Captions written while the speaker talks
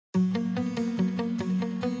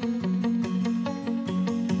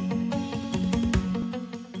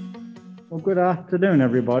Good afternoon,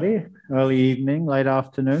 everybody. Early evening, late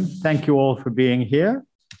afternoon. Thank you all for being here.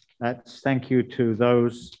 Thank you to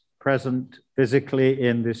those present physically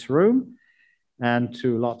in this room and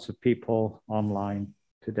to lots of people online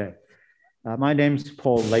today. My name's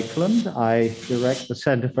Paul Lakeland. I direct the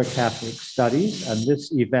Center for Catholic Studies, and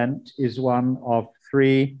this event is one of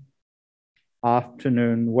 3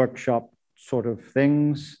 afternoon workshop sort of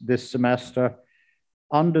things this semester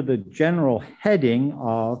under the general heading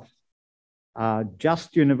of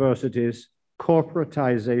Just Universities,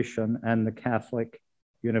 Corporatization, and the Catholic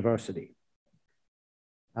University.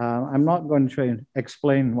 I'm not going to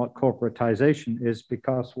explain what corporatization is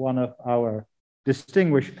because one of our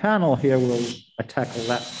distinguished panel here will tackle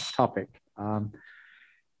that topic.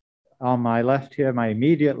 On my left here, my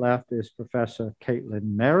immediate left, is Professor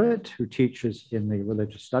Caitlin Merritt, who teaches in the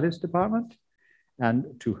Religious Studies Department.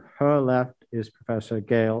 And to her left is Professor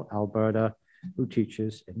Gail Alberta, who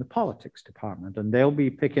teaches in the Politics Department. And they'll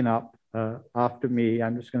be picking up after me.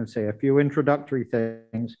 I'm just going to say a few introductory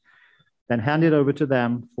things, then hand it over to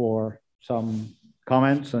them for some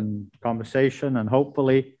comments and conversation, and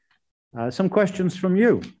hopefully some questions from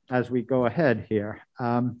you as we go ahead here.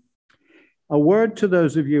 A word to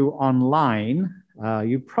those of you online.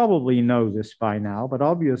 You probably know this by now, but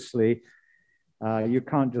obviously you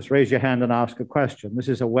can't just raise your hand and ask a question. This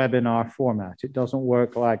is a webinar format. It doesn't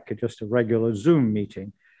work like just a regular Zoom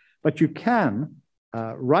meeting, but you can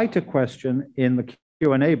write a question in the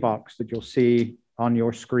Q&A box that you'll see on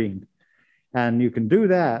your screen. And you can do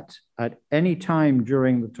that at any time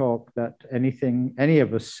during the talk that any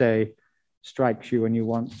of us say strikes you and you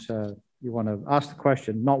want to ask the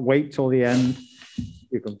question, not wait till the end.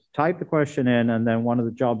 You can type the question in, and then one of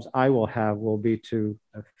the jobs I will have will be to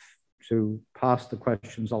pass the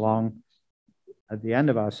questions along at the end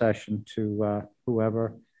of our session to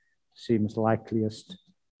whoever seems likeliest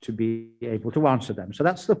to be able to answer them. So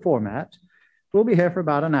that's the format. We'll be here for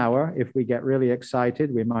about an hour. If we get really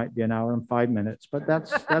excited, we might be an hour and 5 minutes, but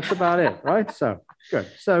that's about it, right? So good.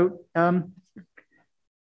 So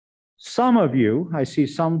some of you, I see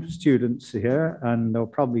some students here, and there'll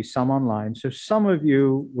probably some online. So some of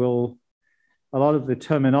you a lot of the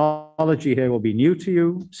terminology here will be new to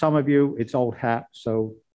you. Some of you, it's old hat.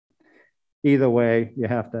 So either way, you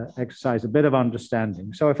have to exercise a bit of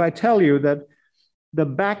understanding. So if I tell you that the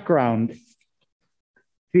background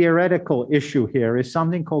theoretical issue here is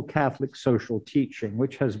something called Catholic social teaching,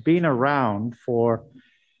 which has been around for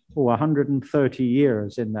 130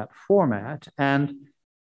 years in that format. And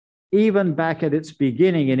even back at its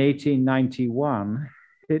beginning in 1891,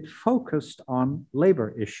 it focused on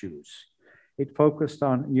labor issues. It focused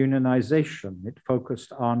on unionization. It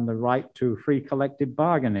focused on the right to free collective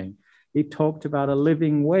bargaining. It talked about a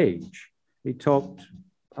living wage. It talked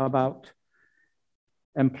about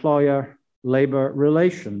employer-labor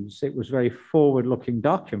relations. It was a very forward-looking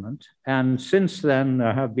document. And since then,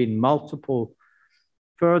 there have been multiple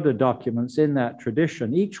further documents in that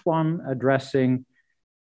tradition, each one addressing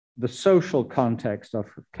the social context of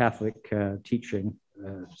Catholic teaching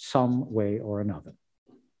some way or another.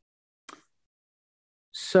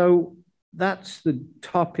 So that's the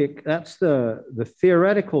topic, that's the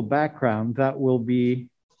theoretical background that will be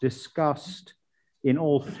discussed in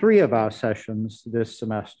all 3 of our sessions this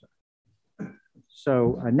semester.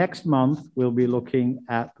 So next month, we'll be looking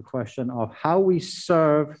at the question of how we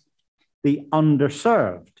serve the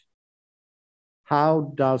underserved.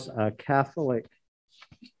 How does a Catholic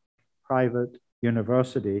private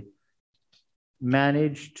university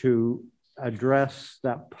manage to address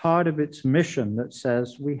that part of its mission that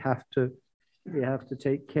says we have to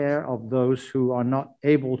take care of those who are not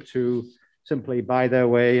able to simply buy their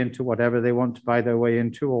way into whatever they want to buy their way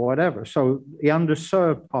into or whatever. So the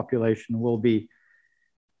underserved population will be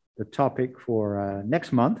the topic for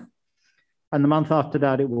next month. And the month after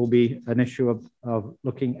that, it will be an issue of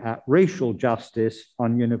looking at racial justice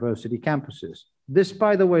on university campuses. This,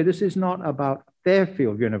 by the way, this is not about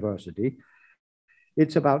Fairfield University.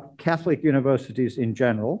 It's about Catholic universities in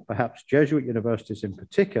general, perhaps Jesuit universities in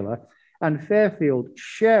particular, and Fairfield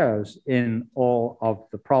shares in all of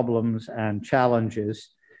the problems and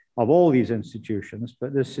challenges of all these institutions,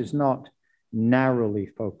 but this is not narrowly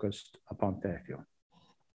focused upon Fairfield.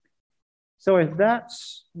 So if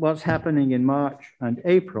that's what's happening in March and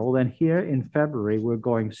April, then here in February, we're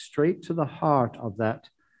going straight to the heart of that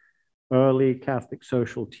early Catholic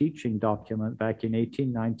social teaching document back in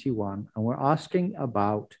 1891, and we're asking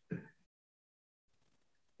about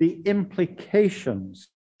the implications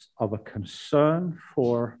of a concern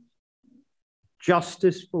for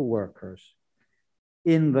justice for workers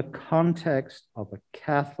in the context of a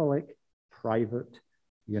Catholic private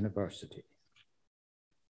university.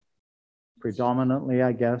 predominantly,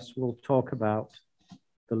 I guess, we'll talk about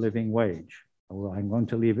the living wage. Well, I'm going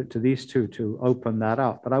to leave it to these two to open that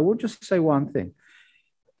up, but I will just say one thing.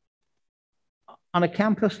 On a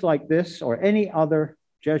campus like this or any other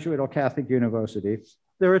Jesuit or Catholic university,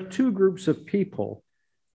 there are two groups of people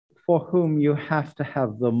for whom you have to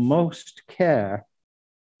have the most care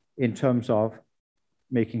in terms of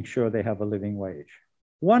making sure they have a living wage.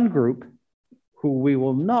 One group, who we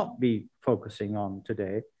will not be focusing on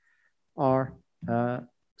today, are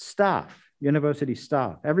staff, university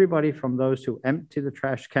staff, everybody from those who empty the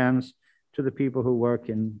trash cans to the people who work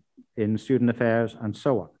in student affairs and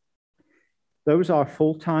so on. Those are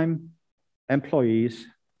full-time employees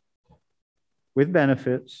with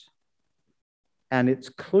benefits, and it's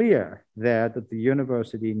clear there that the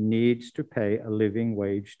university needs to pay a living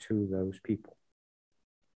wage to those people.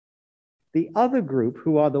 The other group,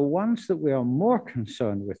 who are the ones that we are more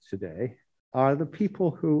concerned with today, are the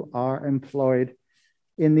people who are employed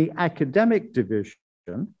in the academic division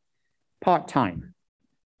part-time.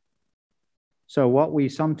 So what we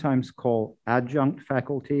sometimes call adjunct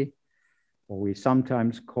faculty, or we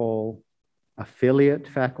sometimes call affiliate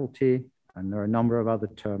faculty, and there are a number of other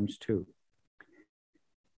terms too.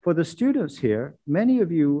 For the students here, many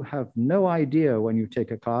of you have no idea when you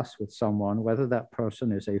take a class with someone whether that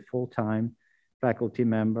person is a full-time faculty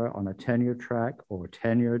member on a tenure track or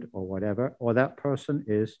tenured or whatever, or that person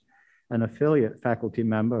is an affiliate faculty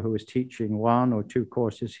member who is teaching 1 or 2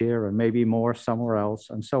 courses here and maybe more somewhere else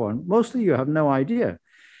and so on. Mostly you have no idea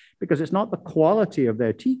because it's not the quality of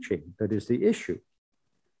their teaching that is the issue.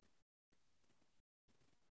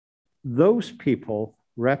 Those people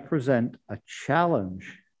represent a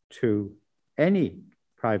challenge to any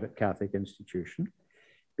private Catholic institution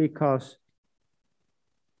because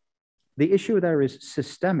the issue there is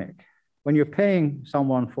systemic. When you're paying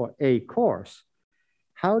someone for a course,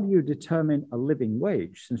 how do you determine a living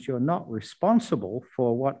wage since you're not responsible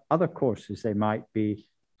for what other courses they might be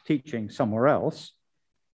teaching somewhere else?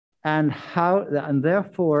 And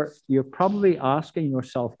therefore, you're probably asking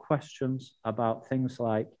yourself questions about things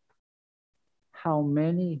like how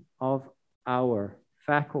many of our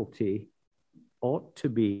faculty ought to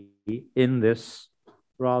be in this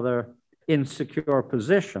rather insecure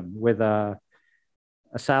position with a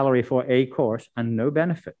salary for a course and no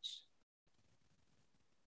benefits.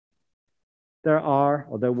 There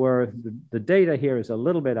were, the data here is a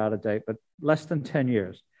little bit out of date, but less than 10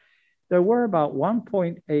 years. There were about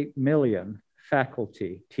 1.8 million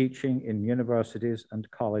faculty teaching in universities and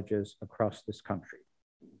colleges across this country.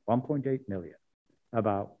 1.8 million,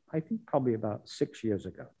 I think probably about 6 years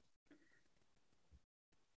ago.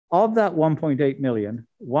 Of that 1.8 million,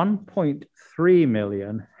 1.3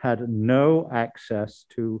 million had no access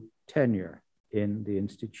to tenure in the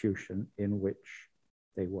institution in which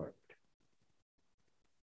they worked.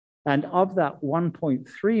 And of that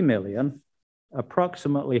 1.3 million,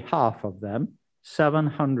 approximately half of them,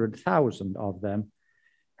 700,000 of them,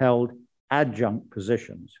 held adjunct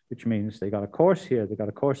positions, which means they got a course here, they got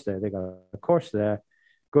a course there, they got a course there.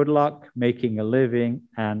 Good luck making a living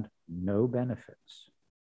and no benefits.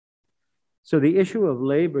 So the issue of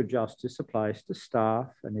labor justice applies to staff,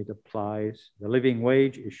 and it applies, the living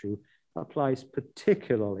wage issue applies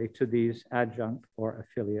particularly to these adjunct or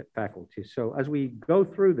affiliate faculty. So as we go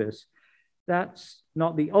through this, that's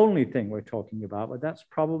not the only thing we're talking about, but that's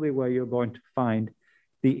probably where you're going to find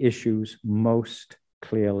the issues most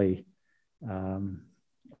clearly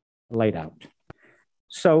laid out.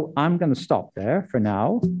 So I'm going to stop there for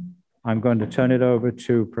now. I'm going to turn it over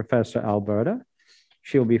to Professor Alberta.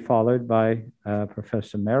 She'll be followed by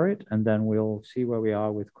Professor Merritt, and then we'll see where we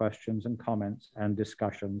are with questions and comments and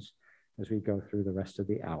discussions as we go through the rest of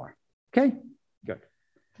the hour. Okay, good.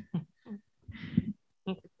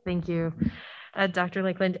 Thank you, Dr.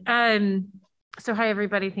 Lakeland. So hi,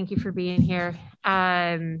 everybody. Thank you for being here.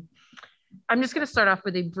 I'm just going to start off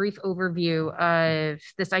with a brief overview of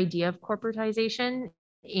this idea of corporatization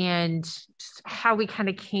and just how we kind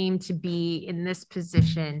of came to be in this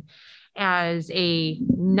position as a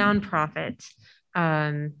nonprofit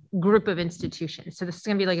group of institutions. So this is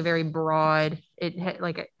going to be like a very broad,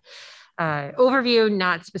 overview,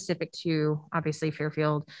 not specific to obviously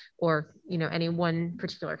Fairfield or any one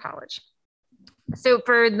particular college. So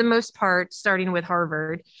for the most part, starting with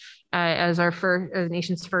Harvard as our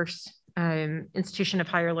nation's first institution of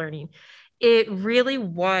higher learning, it really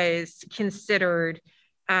was considered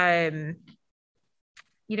a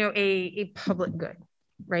public good,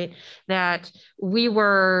 right? That we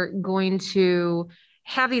were going to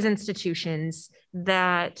have these institutions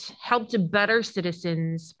that help to better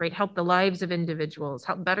citizens, right? Help the lives of individuals,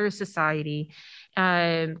 help better society,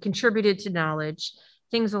 contributed to knowledge,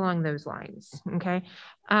 things along those lines, okay?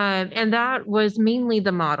 And that was mainly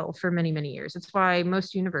the model for many, many years. It's why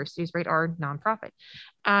most universities, right, are nonprofit.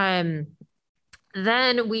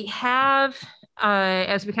 Then we have,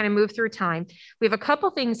 as we kind of move through time, we have a couple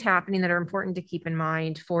things happening that are important to keep in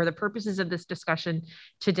mind for the purposes of this discussion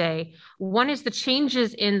today. One is the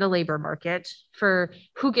changes in the labor market for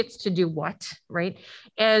who gets to do what, right?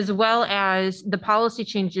 As well as the policy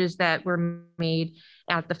changes that were made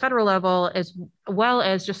at the federal level, as well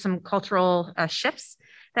as just some cultural shifts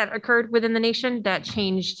that occurred within the nation that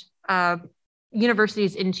changed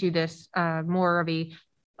universities into this more of a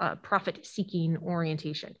profit-seeking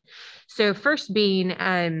orientation. So first being,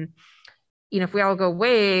 if we all go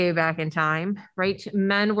way back in time, right,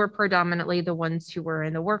 men were predominantly the ones who were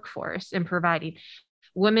in the workforce and providing.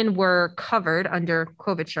 Women were covered under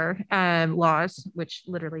coverture laws, which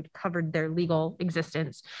literally covered their legal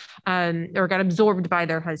existence, or got absorbed by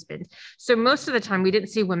their husband. So most of the time, we didn't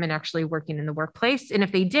see women actually working in the workplace. And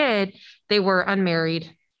if they did, they were unmarried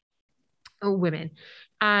women.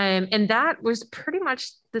 And that was pretty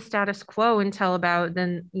much the status quo until about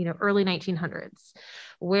then, early 1900s,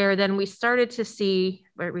 where then we started to see,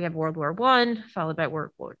 right, we have World War I, followed by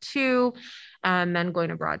World War II, men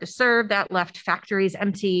going abroad to serve. That left factories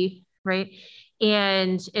empty, right?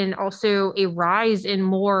 And also a rise in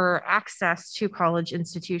more access to college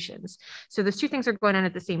institutions. So those two things are going on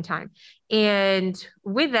at the same time. And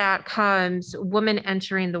with that comes women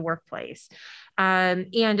entering the workplace.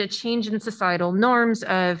 And a change in societal norms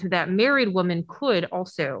of that married woman could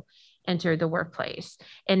also enter the workplace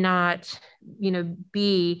and not,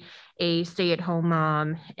 be a stay-at-home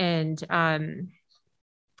mom and,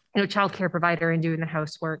 childcare provider and doing the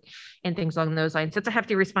housework and things along those lines. So it's a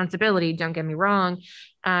hefty responsibility, don't get me wrong,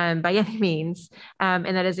 by any means. And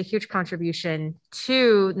that is a huge contribution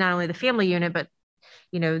to not only the family unit, but,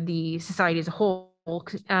 the society as a whole.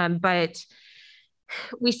 But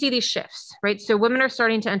we see these shifts, right? So women are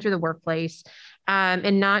starting to enter the workplace,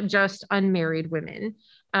 and not just unmarried women.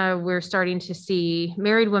 We're starting to see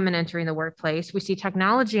married women entering the workplace. We see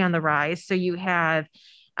technology on the rise. So you have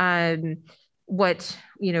what,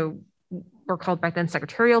 were called back then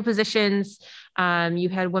secretarial positions. You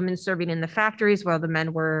had women serving in the factories while the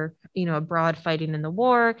men were, abroad fighting in the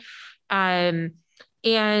war. And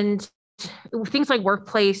things like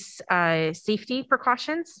workplace safety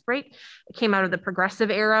precautions, right? It came out of the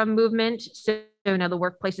progressive era movement. So now the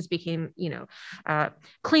workplaces became,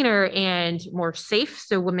 cleaner and more safe.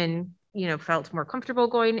 So women, felt more comfortable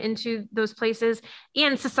going into those places,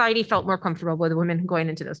 and society felt more comfortable with women going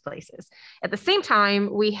into those places. At the same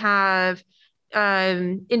time, we have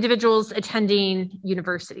individuals attending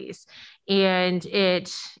universities, and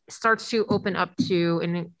it starts to open up to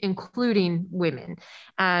and including women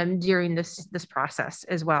during this process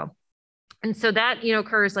as well. And so that,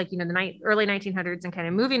 occurs like, the early 1900s and kind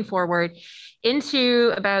of moving forward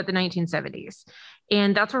into about the 1970s.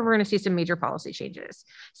 And that's where we're going to see some major policy changes.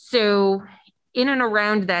 So in and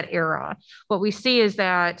around that era, what we see is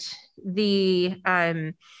that the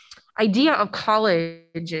idea of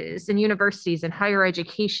colleges and universities and higher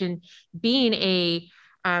education being a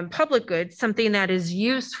public good, something that is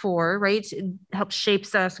used for, right, helps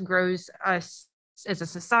shapes us, grows us as a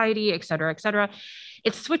society, et cetera,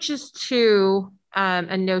 it switches to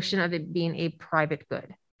a notion of it being a private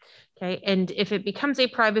good. Okay. And if it becomes a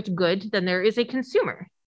private good, then there is a consumer.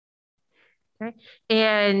 Okay.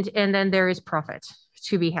 And then there is profit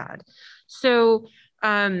to be had. So,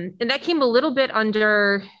 and that came a little bit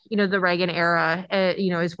under, the Reagan era,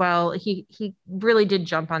 as well. He really did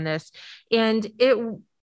jump on this, and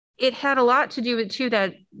it had a lot to do with too,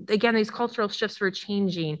 that again, these cultural shifts were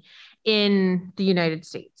changing in the United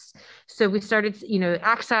States. So we started,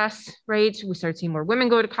 access, right? We started seeing more women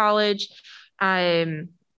go to college.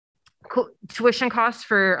 Tuition costs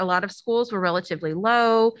for a lot of schools were relatively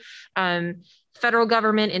low. Federal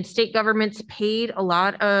government and state governments paid a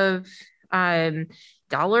lot of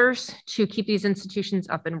dollars to keep these institutions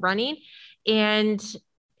up and running. And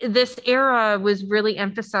this era was really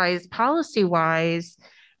emphasized policy-wise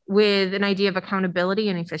with an idea of accountability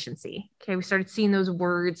and efficiency. Okay, we started seeing those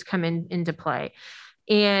words come into play.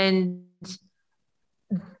 And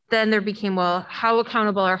then there became, well, how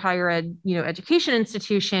accountable are higher ed, education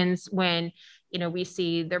institutions when, we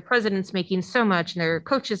see their presidents making so much and their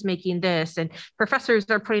coaches making this, and professors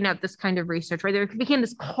are putting out this kind of research, right? There became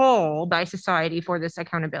this call by society for this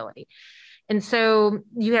accountability. And so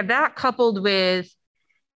you have that coupled with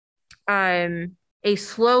a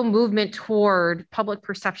slow movement toward public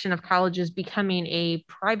perception of colleges becoming a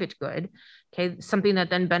private good, okay, something that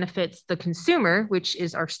then benefits the consumer, which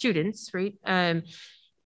is our students, right?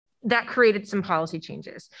 That created some policy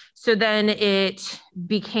changes. So then it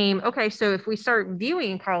became, okay, so if we start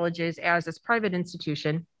viewing colleges as this private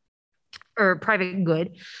institution or private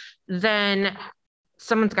good, then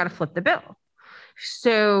someone's got to flip the bill.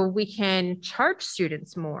 So we can charge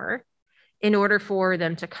students more in order for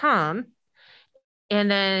them to come.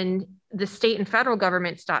 And then the state and federal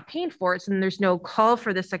government stop paying for it. So then there's no call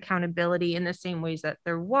for this accountability in the same ways that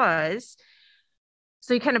there was.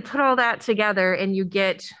 So you kind of put all that together and you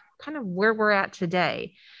get kind of where we're at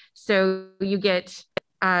today. So you get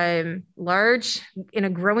large in a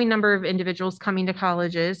growing number of individuals coming to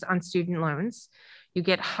colleges on student loans. You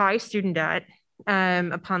get high student debt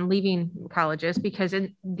upon leaving colleges because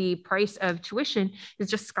the price of tuition is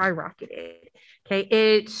just skyrocketed.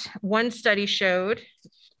 Okay, one study showed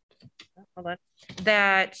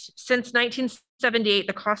that since 1978,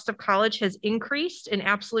 the cost of college has increased in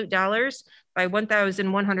absolute dollars by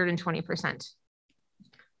 1,120%.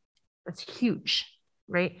 That's huge,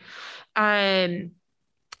 right? And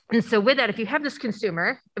so with that, if you have this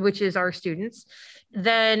consumer, which is our students,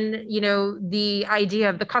 then, you know, the idea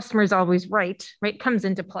of the customer is always right, comes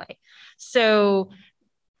into play. So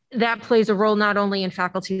that plays a role not only in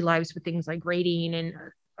faculty lives with things like grading and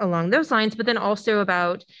along those lines, but then also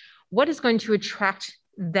about what is going to attract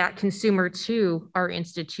that consumer to our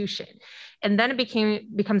institution. And then it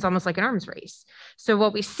becomes almost like an arms race. So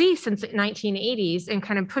what we see since the 1980s and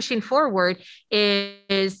kind of pushing forward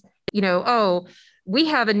is, you know, oh, we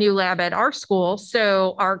have a new lab at our school,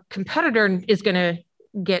 so our competitor is going to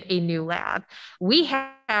get a new lab. We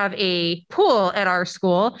have a pool at our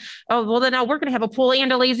school. Oh, well, then now we're going to have a pool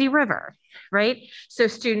and a lazy river, right? So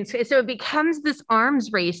it becomes this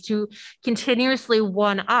arms race to continuously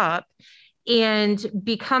one up and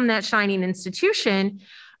become that shining institution,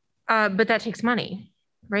 but that takes money,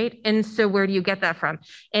 right? And so where do you get that from?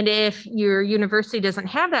 And if your university doesn't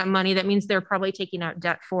have that money, that means they're probably taking out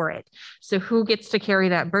debt for it. So who gets to carry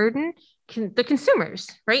that burden? The consumers,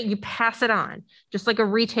 right? You pass it on, just like a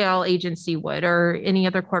retail agency would or any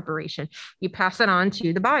other corporation. You pass it on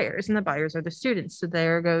to the buyers, and the buyers are the students. So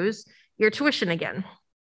there goes your tuition again.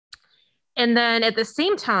 And then at the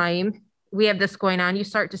same time, we have this going on, you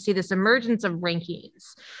start to see this emergence of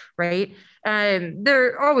rankings, right?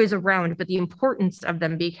 They're always around, but the importance of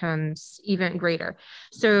them becomes even greater.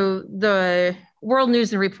 So the World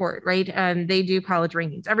News and Report, right? They do college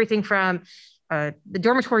rankings, everything from the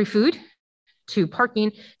dormitory food to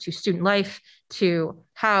parking, to student life, to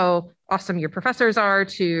how awesome your professors are,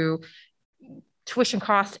 to tuition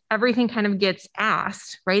costs, everything kind of gets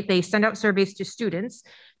asked, right? They send out surveys to students.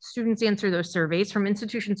 Students answer those surveys from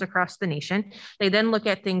institutions across the nation. They then look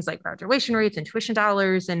at things like graduation rates and tuition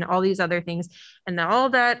dollars and all these other things. And then all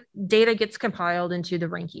that data gets compiled into the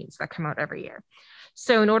rankings that come out every year.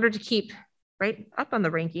 So in order to keep right up on the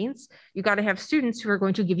rankings, you got to have students who are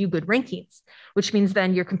going to give you good rankings, which means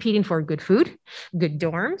then you're competing for good food, good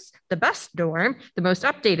dorms, the best dorm, the most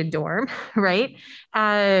updated dorm, right?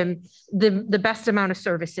 The best amount of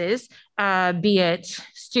services, be it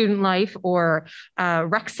student life or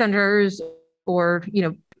rec centers or, you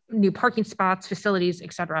know, new parking spots, facilities,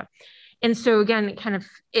 et cetera. And so again,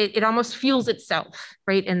 it almost fuels itself,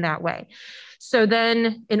 right, in that way. So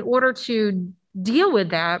then in order to deal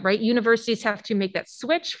with that, right, universities have to make that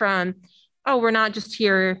switch from, oh, we're not just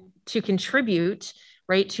here to contribute,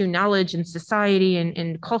 right, to knowledge and society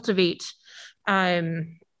and cultivate,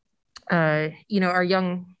 you know,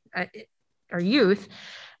 our youth,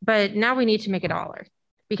 but now we need to make a dollar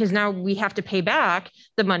because now we have to pay back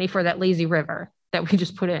the money for that lazy river that we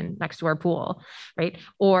just put in next to our pool, right?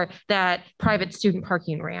 Or that private student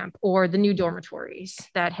parking ramp or the new dormitories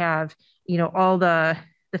that have, you know, all the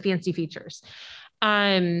fancy features.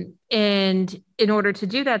 And in order to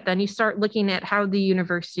do that, then you start looking at how the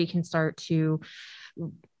university can start to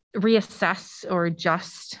reassess or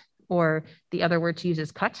adjust, or the other word to use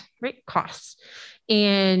is cut, right? Costs.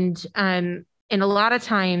 And a lot of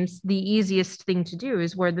times the easiest thing to do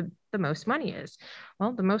is where the most money is.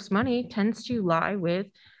 Well, the most money tends to lie with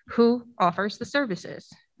who offers the services,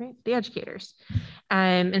 right? The educators.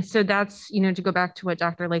 And so that's, you know, to go back to what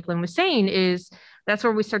Dr. Lakeland was saying, is that's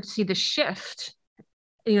where we start to see the shift.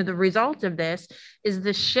 You know, the result of this is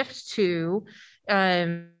the shift to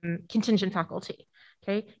contingent faculty.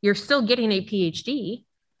 Okay, you're still getting a PhD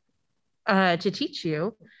to teach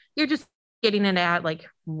you. You're just getting it at like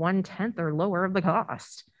 1/10 or lower of the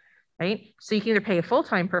cost, right? So you can either pay a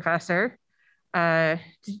full-time professor. Did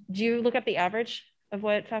you look up the average of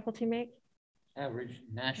what faculty make? Average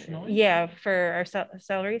nationally? Yeah, for our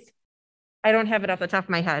salaries. I don't have it off the top of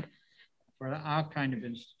my head. For our kind of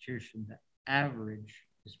institution, the average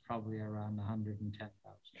is probably around 110,000.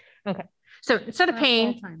 Okay. So instead of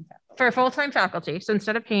paying for a full-time faculty, so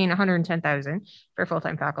instead of paying 110,000 for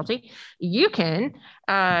full-time faculty, you can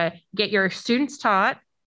get your students taught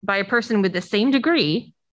by a person with the same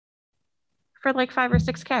degree for like 5 or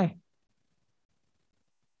 6K.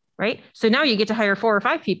 Right? So now you get to hire 4 or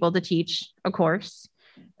 5 people to teach a course,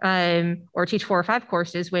 or teach 4 or 5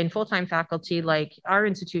 courses, when full-time faculty, like our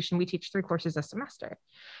institution, we teach 3 courses a semester.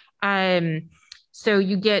 So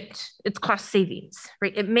you get, it's cost savings,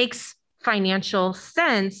 right? It makes financial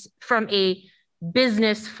sense from a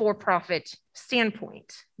business for-profit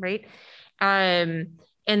standpoint, right? And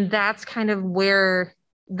that's kind of where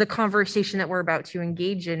the conversation that we're about to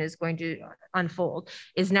engage in is going to unfold.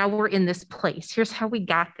 Is now we're in this place. Here's how we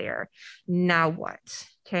got there. Now what?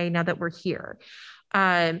 Okay, now that we're here.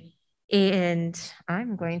 And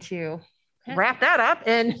I'm going to wrap that up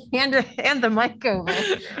and hand the mic over.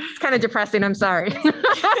 It's kind of depressing. I'm sorry.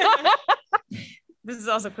 This is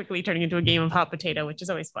also quickly turning into a game of hot potato, which is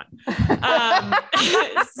always fun.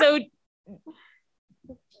 So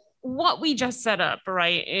what we just set up,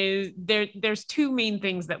 right, is there's 2 main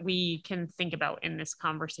things that we can think about in this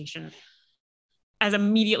conversation as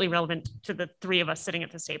immediately relevant to the 3 of us sitting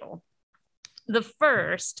at this table. The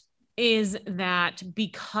first is that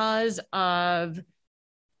because of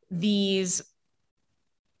these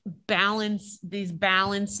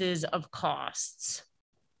balances of costs,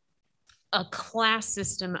 a class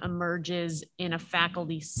system emerges in a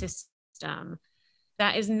faculty system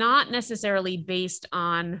that is not necessarily based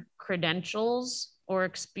on credentials or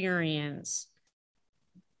experience,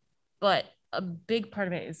 but a big part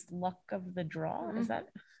of it is luck of the draw. Is that,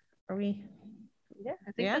 are we? Yeah,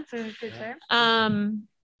 I think that's a good term.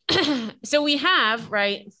 So we have,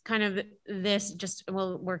 right, kind of this, just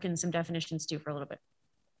we'll work in some definitions too for a little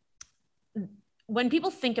bit. When people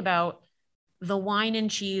think about the wine and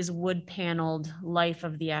cheese wood paneled life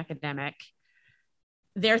of the academic,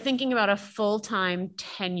 they're thinking about a full-time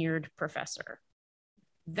tenured professor.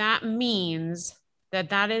 That means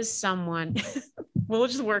that is someone, we'll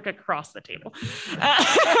just work across the table.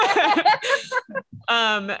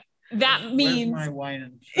 That means, where's my wine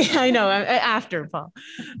and cheese? I know, after Paul.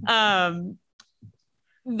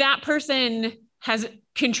 That person has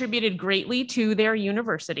contributed greatly to their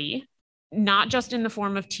university, not just in the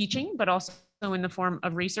form of teaching, but also in the form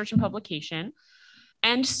of research and publication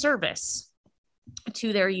and service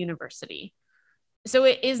to their university. So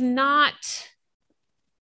it is not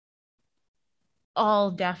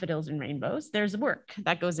all daffodils and rainbows. There's work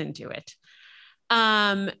that goes into it.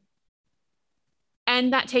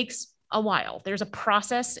 And that takes a while. There's a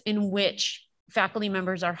process in which faculty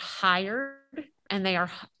members are hired, and they are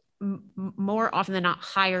more often than not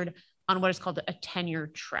hired on what is called a tenure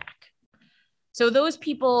track. So those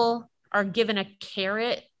people are given a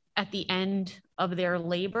carrot at the end of their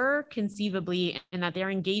labor, conceivably, and that they're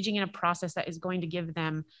engaging in a process that is going to give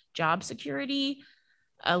them job security,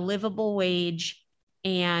 a livable wage,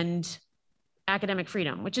 and academic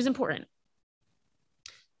freedom, which is important.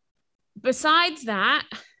 Besides that,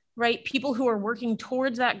 right, people who are working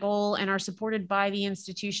towards that goal and are supported by the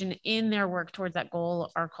institution in their work towards that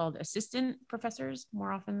goal are called assistant professors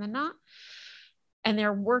more often than not. And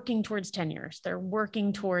they're working towards tenures. They're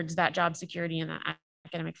working towards that job security and that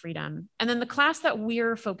academic freedom. And then the class that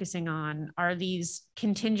we're focusing on are these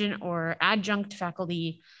contingent or adjunct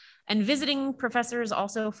faculty, and visiting professors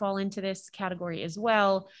also fall into this category as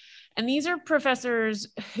well. And these are professors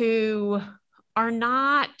who are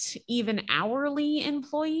not even hourly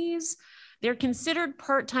employees. They're considered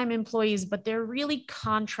part-time employees, but they're really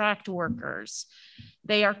contract workers.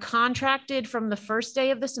 They are contracted from the first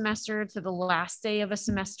day of the semester to the last day of a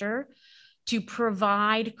semester to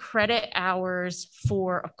provide credit hours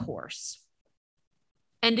for a course.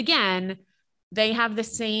 And again, they have the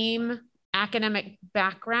same academic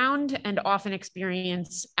background and often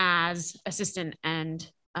experience as assistant and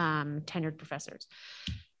tenured professors.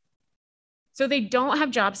 So they don't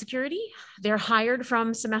have job security. They're hired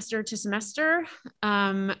from semester to semester.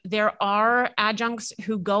 There are adjuncts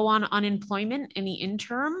who go on unemployment in the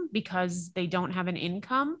interim because they don't have an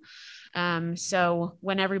income. So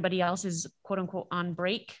when everybody else is quote unquote on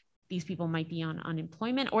break, these people might be on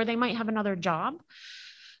unemployment, or they might have another job.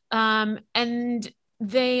 And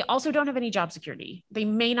they also don't have any job security. They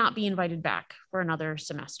may not be invited back for another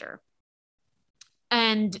semester.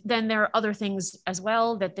 And then there are other things as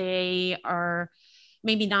well, that they are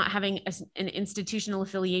maybe not having an institutional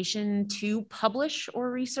affiliation to publish or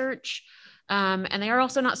research. And they are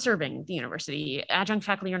also not serving the university. Adjunct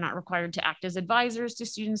faculty are not required to act as advisors to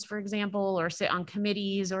students, for example, or sit on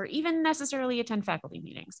committees, or even necessarily attend faculty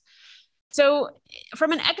meetings. So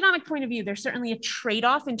from an economic point of view, there's certainly a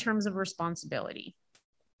trade-off in terms of responsibility.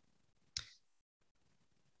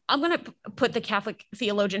 I'm going to put the Catholic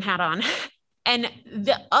theologian hat on. And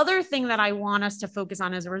the other thing that I want us to focus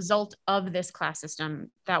on as a result of this class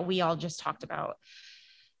system that we all just talked about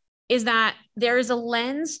is that there is a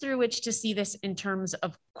lens through which to see this in terms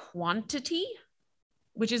of quantity,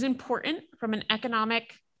 which is important from an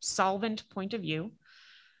economic solvent point of view.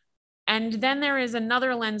 And then there is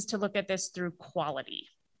another lens to look at this through quality.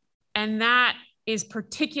 And that is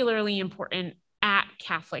particularly important at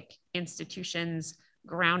Catholic institutions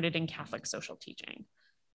grounded in Catholic social teaching.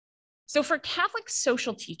 So for Catholic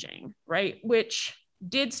social teaching, right, which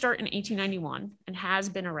did start in 1891 and has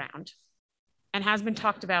been around and has been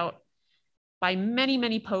talked about by many,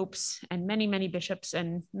 many popes and many, many bishops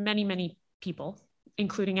and many, many people,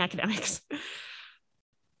 including academics.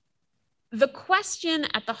 The question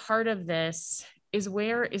at the heart of this is,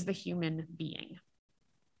 where is the human being?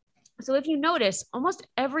 So if you notice, almost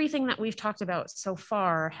everything that we've talked about so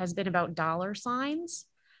far has been about dollar signs,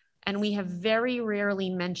 and we have very rarely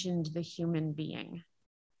mentioned the human being.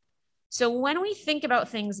 So when we think about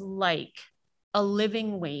things like a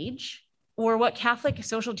living wage, or what Catholic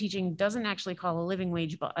social teaching doesn't actually call a living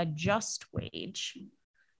wage, but a just wage,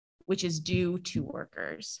 which is due to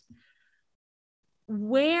workers,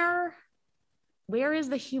 where is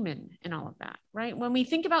the human in all of that, right? When we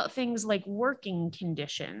think about things like working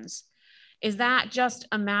conditions, is that just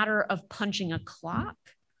a matter of punching a clock?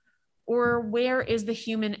 Or where is the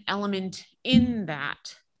human element in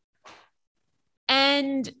that?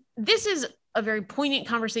 And this is a very poignant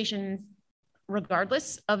conversation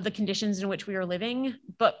regardless of the conditions in which we are living,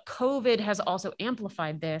 but COVID has also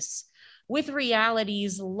amplified this with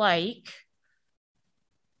realities like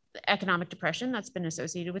the economic depression that's been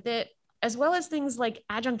associated with it, as well as things like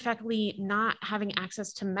adjunct faculty not having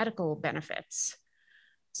access to medical benefits.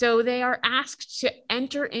 So they are asked to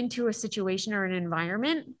enter into a situation or an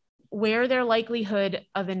environment where their likelihood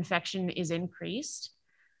of infection is increased,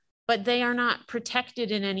 but they are not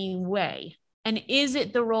protected in any way. And is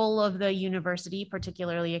it the role of the university,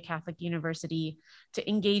 particularly a Catholic university, to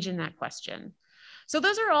engage in that question? So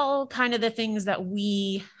those are all kind of the things that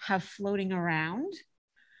we have floating around.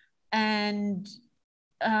 And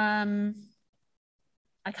I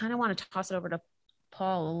kind of want to toss it over to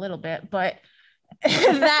Paul a little bit, but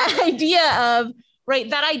that idea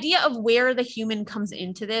of where the human comes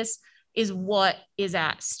into this is what is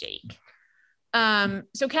at stake.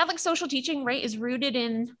 So Catholic social teaching, right, is rooted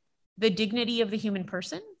in the dignity of the human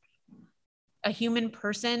person. A human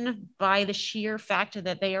person, by the sheer fact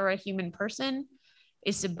that they are a human person,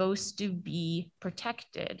 is supposed to be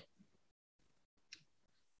protected.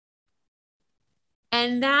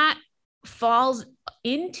 And that falls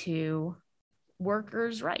into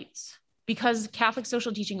workers' rights, because Catholic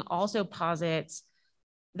social teaching also posits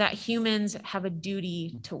that humans have a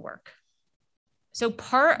duty to work. So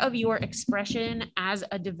part of your expression as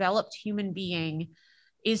a developed human being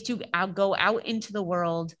is to go out into the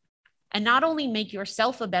world and not only make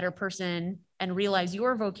yourself a better person and realize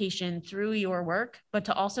your vocation through your work, but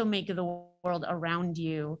to also make the world around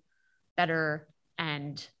you better.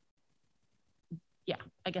 And yeah,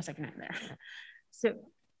 I guess I can end there. So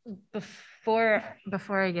before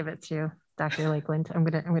I give it to Dr. Lakeland, I'm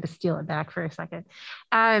gonna steal it back for a second.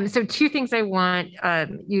 So two things I want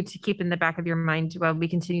you to keep in the back of your mind while we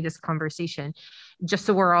continue this conversation, just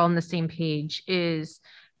so we're all on the same page, is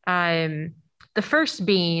the first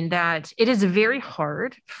being that it is very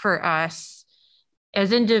hard for us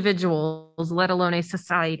as individuals, let alone a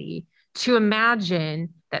society, to imagine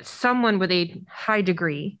that someone with a high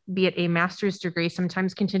degree, be it a master's degree,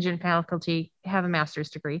 sometimes contingent faculty have a master's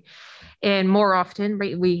degree, and more often,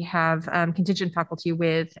 right, we have contingent faculty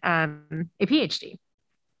with a PhD.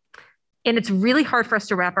 And it's really hard for us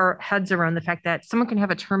to wrap our heads around the fact that someone can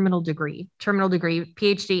have a terminal degree,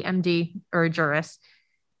 PhD, MD, or a juris,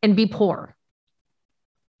 and be poor.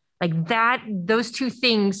 Like that, those two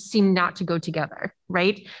things seem not to go together,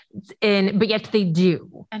 right? But yet they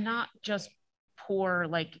do. And not just poor,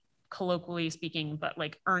 like colloquially speaking, but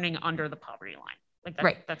like earning under the poverty line. Like that,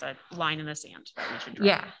 right. That's a line in the sand that we should draw.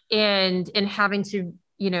 Yeah, and having to,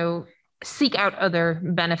 seek out other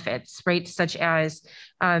benefits, right? Such as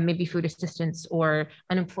maybe food assistance or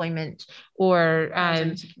unemployment or,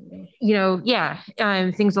 things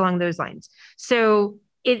along those lines. So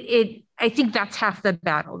I think that's half the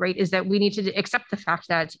battle, right? Is that we need to accept the fact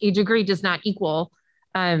that a degree does not equal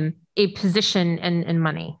a position and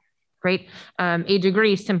money. right? A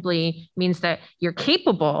degree simply means that you're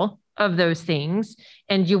capable of those things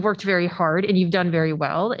and you've worked very hard and you've done very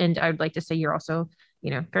well. And I would like to say you're also,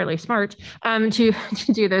 fairly smart to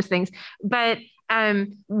do those things. But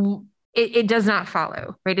it does not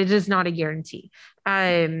follow, right? It is not a guarantee.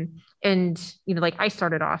 And, like I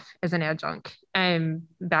started off as an adjunct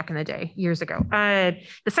back in the day, years ago.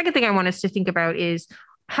 The second thing I want us to think about is,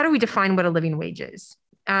 how do we define what a living wage is?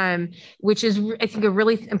 Which is, I think, a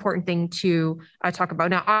really important thing to talk about.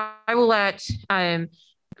 Now, I will let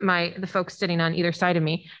the folks sitting on either side of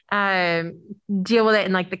me deal with it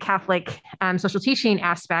in like the Catholic social teaching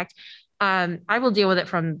aspect. I will deal with it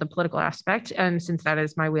from the political aspect, since that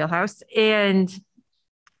is my wheelhouse, and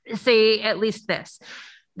say at least this.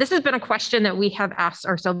 This has been a question that we have asked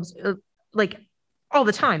ourselves like all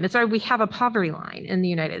the time. It's why we have a poverty line in the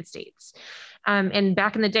United States. And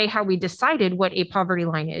back in the day, how we decided what a poverty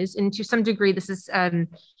line is, and to some degree, this is the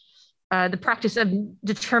practice of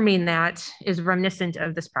determining that is reminiscent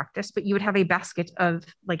of this practice, but you would have a basket of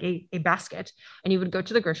like a basket, and you would go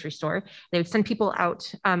to the grocery store. They would send people out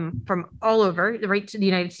from all over, right to the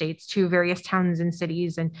United States, to various towns and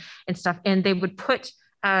cities and stuff. And they would put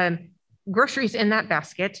groceries in that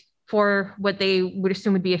basket for what they would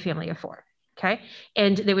assume would be a family of four. Okay.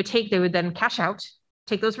 And they would then cash out,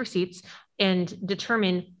 take those receipts, and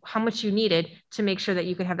determine how much you needed to make sure that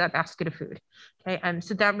you could have that basket of food. Okay.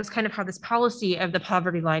 So that was kind of how this policy of the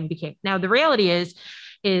poverty line became. Now, the reality is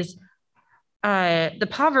the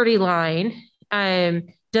poverty line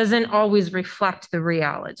doesn't always reflect the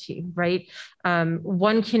reality, right?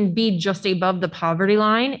 One can be just above the poverty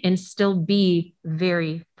line and still be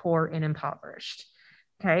very poor and impoverished.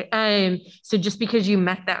 Okay. So just because you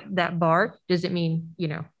met that bar doesn't mean,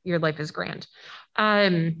 your life is grand.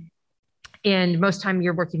 And most time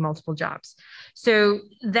you're working multiple jobs. So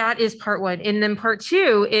that is part one. And then part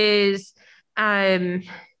two is the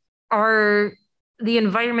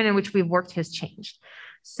environment in which we've worked has changed.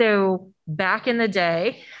 So back in the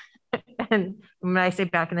day, and when I say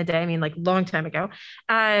back in the day, I mean like long time ago,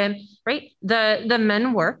 right? The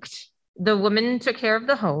men worked, the women took care of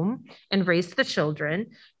the home and raised the children,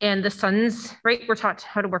 and the sons, right, were taught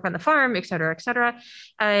how to work on the farm, et cetera, et cetera.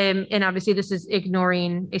 And obviously this is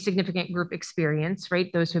ignoring a significant group experience,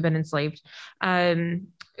 right? Those who have been enslaved,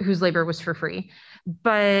 whose labor was for free.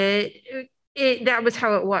 But that was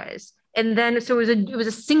how it was. And then, so it was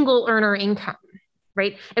a single earner income,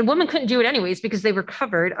 right? And women couldn't do it anyways because they were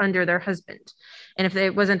covered under their husband. And if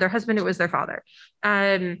it wasn't their husband, it was their father.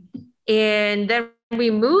 And then we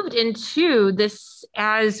moved into this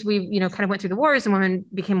as we, kind of went through the wars and women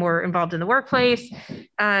became more involved in the workplace,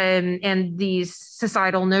 and these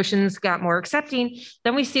societal notions got more accepting.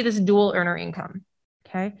 Then we see this dual earner income.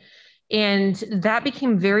 Okay. And that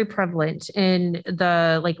became very prevalent in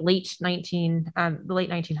the late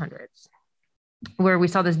 1900s, where we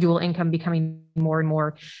saw this dual income becoming more and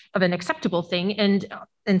more of an acceptable thing, and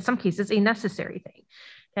in some cases a necessary thing.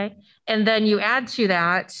 Okay. And then you add to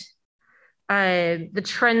that the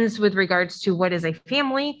trends with regards to what is a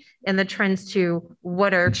family, and the trends to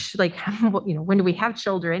what are when do we have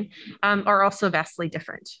children, are also vastly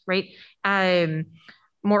different, right?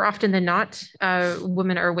 More often than not,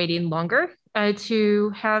 women are waiting longer to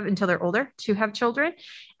have, until they're older, to have children.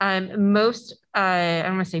 I don't want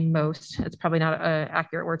to say most, it's probably not an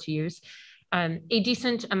accurate word to use. A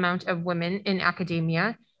decent amount of women in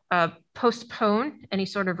academia postpone any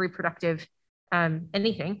sort of reproductive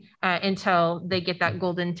anything until they get that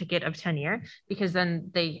golden ticket of tenure, because then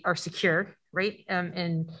they are secure, right?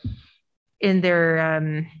 In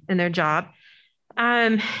their job.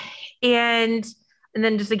 And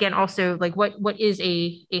then just again, also what is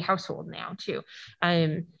a household now too?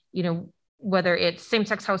 Whether it's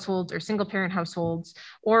same-sex households or single-parent households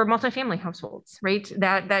or multifamily households, right?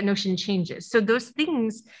 That notion changes. So those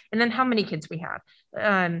things, and then how many kids we have.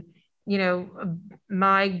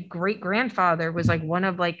 My great-grandfather was one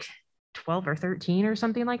of 12 or 13 or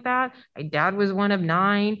something like that. My dad was one of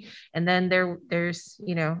 9. And then there's,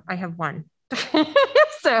 I have 1.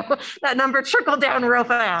 So that number trickled down real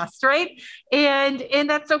fast, right? And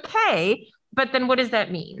that's okay. But then what does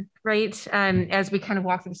that mean, right? As we kind of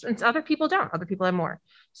walk through this, and other people don't, other people have more.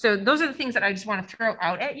 So those are the things that I just want to throw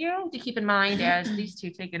out at you to keep in mind as these two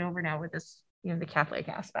take it over now with this, the Catholic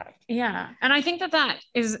aspect. Yeah. And I think that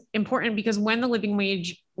is important, because when the living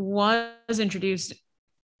wage was introduced,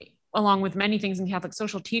 along with many things in Catholic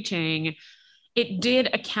social teaching, it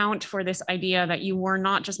did account for this idea that you were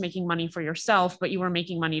not just making money for yourself, but you were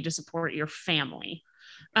making money to support your family.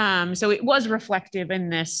 So it was reflective in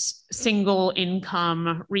this single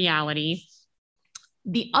income reality.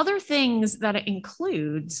 The other things that it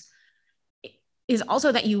includes is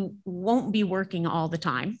also that you won't be working all the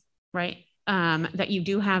time, right? That you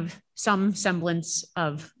do have some semblance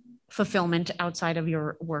of fulfillment outside of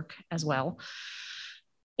your work as well.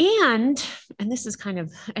 And this is kind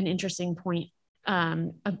of an interesting point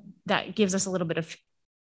that gives us a little bit of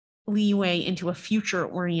leeway into a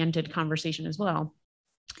future-oriented conversation as well,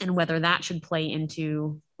 and whether that should play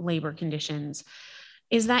into labor conditions,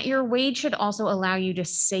 is that your wage should also allow you to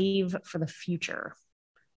save for the future.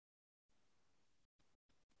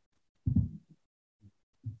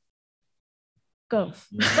 Go.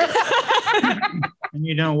 And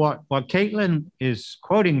you know what Caitlin is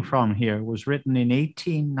quoting from here was written in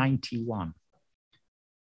 1891,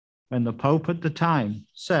 when the Pope at the time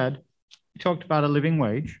said, he talked about a living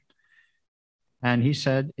wage, and he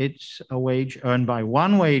said it's a wage earned by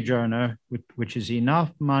one wage earner, which is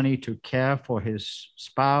enough money to care for his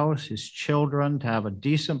spouse, his children, to have a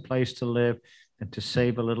decent place to live, and to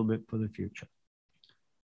save a little bit for the future.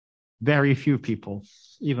 Very few people,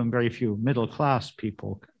 even very few middle-class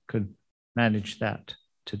people, could manage that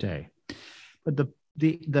today. But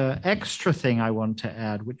the extra thing I want to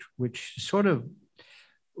add, which sort of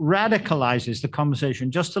radicalizes the conversation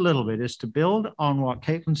just a little bit, is to build on what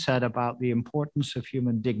Caitlin said about the importance of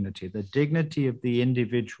human dignity, the dignity of the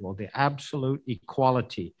individual, the absolute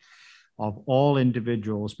equality of all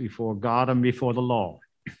individuals before God and before the law,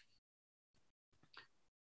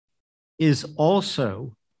 is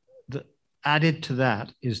also added to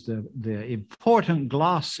that is the important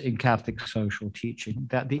gloss in Catholic social teaching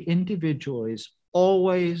that the individual is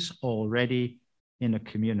always already in a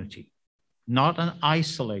community, not an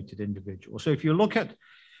isolated individual. So if you look at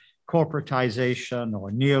corporatization or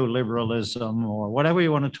neoliberalism or whatever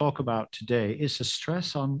you want to talk about today, it's a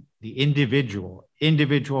stress on the individual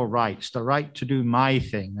rights, the right to do my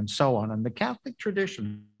thing, and so on. And the Catholic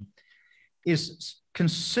tradition is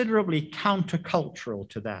considerably countercultural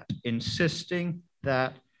to that, insisting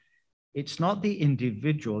that it's not the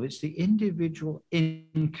individual, it's the individual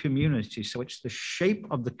in community. So it's the shape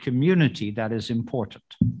of the community that is important.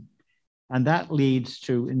 And that leads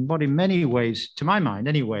to, in what in many ways, to my mind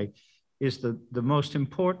anyway, is the most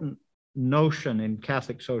important notion in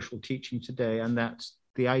Catholic social teaching today, and that's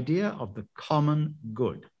the idea of the common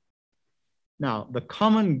good. Now, the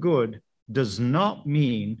common good does not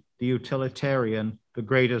mean the utilitarian, the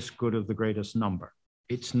greatest good of the greatest number.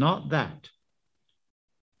 It's not that.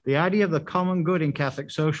 The idea of the common good in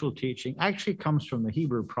Catholic social teaching actually comes from the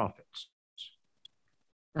Hebrew prophets.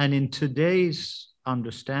 And in today's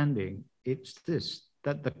understanding, it's this,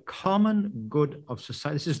 that the common good of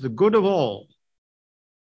society, this is the good of all,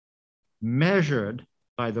 measured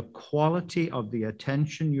by the quality of the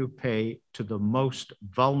attention you pay to the most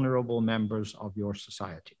vulnerable members of your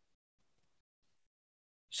society.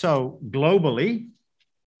 So globally,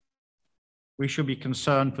 we should be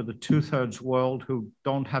concerned for the 2/3 world who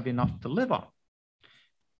don't have enough to live on.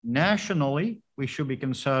 Nationally, we should be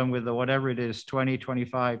concerned with the, whatever it is, 20,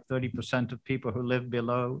 25, 30% of people who live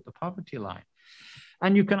below the poverty line.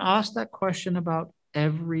 And you can ask that question about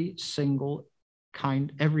every single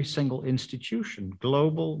institution,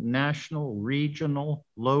 global, national, regional,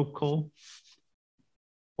 local,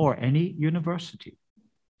 or any university,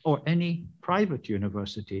 or any private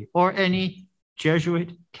university, or any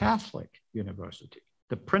Jesuit Catholic university.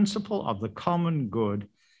 The principle of the common good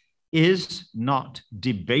is not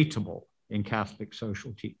debatable in Catholic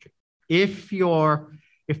social teaching. If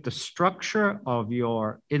the structure of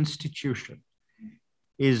your institution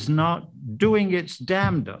is not doing its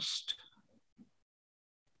damnedest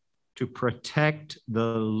to protect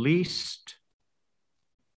the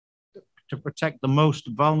most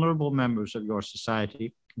vulnerable members of your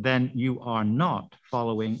society, then you are not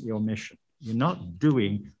following your mission. You're not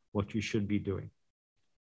doing what you should be doing.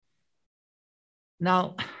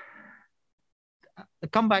 Now, I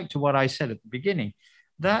come back to what I said at the beginning.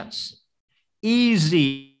 That's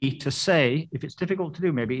easy to say. If it's difficult to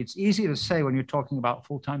do, maybe it's easy to say when you're talking about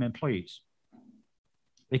full-time employees,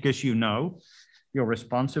 because you know your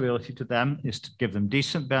responsibility to them is to give them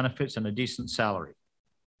decent benefits and a decent salary.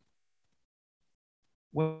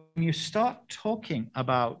 When you start talking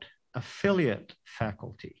about affiliate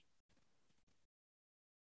faculty,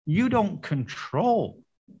 you don't control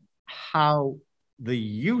how the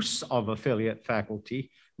use of affiliate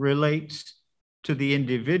faculty relates to the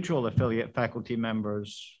individual affiliate faculty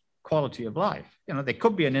members' quality of life. You know, they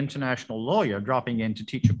could be an international lawyer dropping in to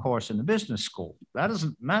teach a course in the business school. That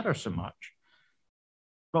doesn't matter so much.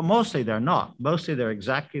 But mostly they're not. Mostly they're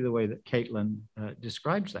exactly the way that Caitlin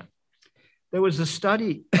describes them. There was a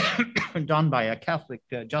study done by a Catholic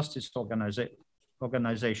justice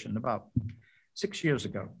organization about 6 years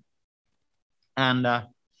ago. And the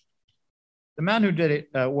man who did it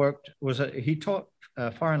he taught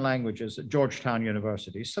foreign languages at Georgetown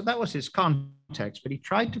University. So that was his context, but he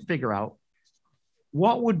tried to figure out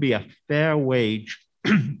what would be a fair wage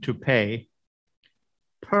to pay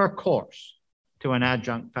per course to an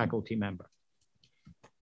adjunct faculty member.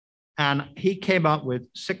 And he came up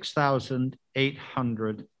with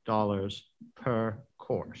 $6,800 per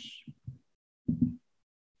course.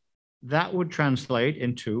 That would translate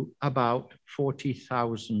into about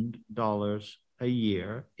 $40,000 a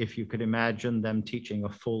year, if you could imagine them teaching a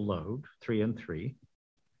full load, 3 and 3,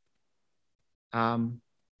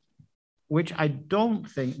 which I don't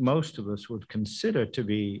think most of us would consider to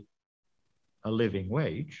be a living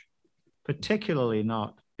wage, particularly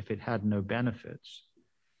not if it had no benefits.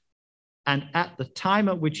 And at the time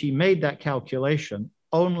at which he made that calculation,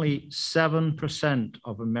 only 7%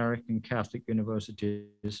 of American Catholic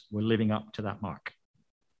universities were living up to that mark.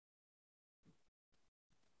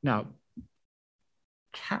 Now,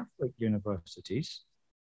 Catholic universities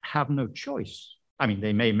have no choice. I mean,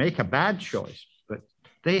 they may make a bad choice, but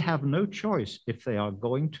they have no choice if they are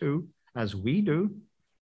going to, as we do,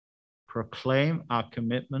 proclaim our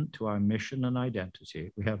commitment to our mission and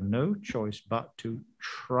identity. We have no choice but to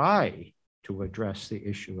try to address the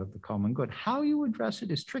issue of the common good. How you address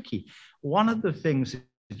it is tricky. One of the things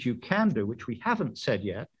that you can do, which we haven't said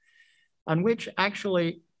yet, and which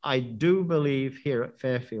actually I do believe here at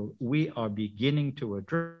Fairfield we are beginning to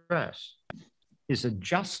address, is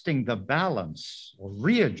adjusting the balance or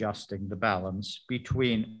readjusting the balance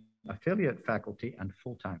between affiliate faculty and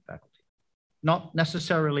full-time faculty. Not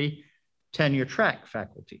necessarily tenure track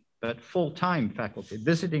faculty, but full-time faculty,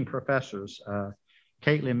 visiting professors.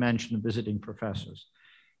 Caitlin mentioned visiting professors.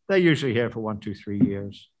 They're usually here for 1, 2, 3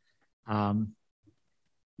 years.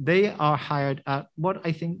 They are hired at what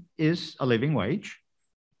I think is a living wage,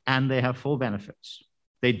 and they have full benefits.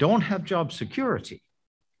 They don't have job security,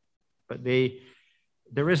 but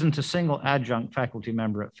there isn't a single adjunct faculty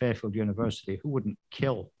member at Fairfield University who wouldn't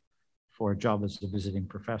kill for a job as a visiting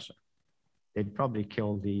professor. They'd probably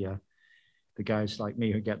kill the guys like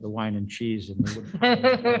me who get the wine and cheese and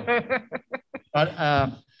the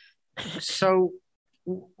But so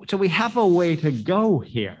we have a way to go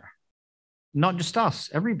here, not just us,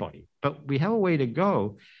 everybody, but we have a way to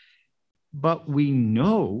go, but we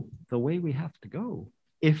know the way we have to go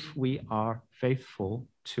if we are faithful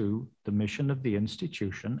to the mission of the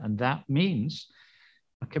institution, and that means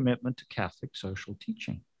a commitment to Catholic social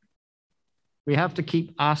teaching. We have to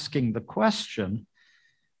keep asking the question,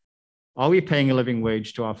 are we paying a living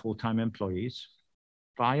wage to our full-time employees?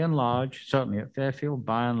 By and large, certainly at Fairfield,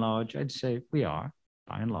 by and large, I'd say we are,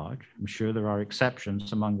 by and large. I'm sure there are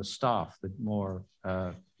exceptions among the staff, the more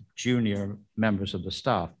junior members of the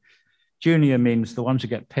staff. Junior means the ones who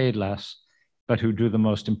get paid less, but who do the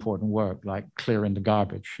most important work, like clearing the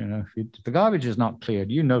garbage. You know, if the garbage is not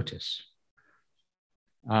cleared, you notice.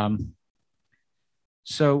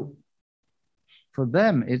 So for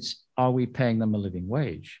them, it's, are we paying them a living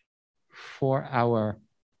wage? For our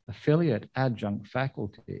affiliate adjunct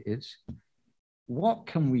faculty, it's what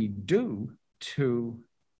can we do to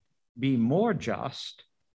be more just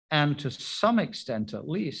and to some extent, at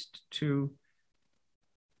least, to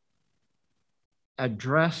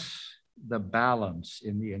address the balance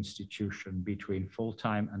in the institution between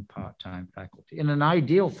full-time and part-time faculty. In an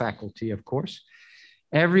ideal faculty, of course,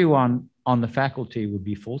 everyone on the faculty would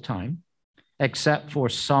be full-time, except for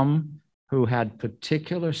some who had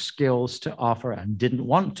particular skills to offer and didn't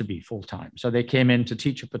want to be full-time. So they came in to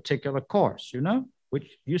teach a particular course, you know,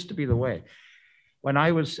 which used to be the way. When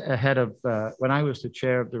I was when I was the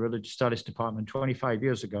chair of the Religious Studies Department 25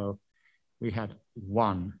 years ago, we had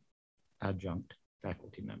 1 adjunct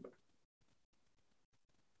faculty member.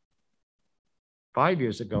 5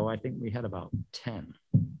 years ago, I think we had about 10.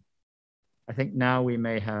 I think now we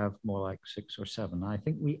may have more like 6 or 7. I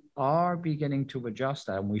think we are beginning to adjust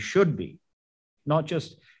that, and we should be, not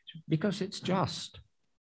just because it's just.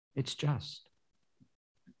 It's just.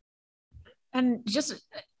 And just,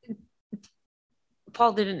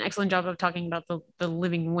 Paul did an excellent job of talking about the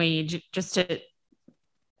living wage. Just to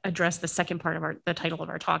address the second part of the title of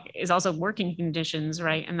our talk is also working conditions,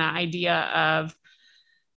 right? And the idea of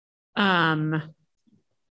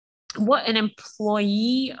what an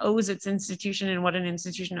employee owes its institution and what an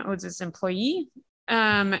institution owes its employee.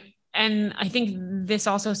 And I think this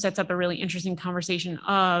also sets up a really interesting conversation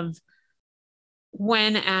of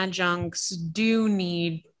when adjuncts do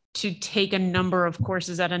need to take a number of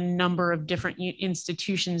courses at a number of different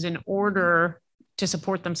institutions in order to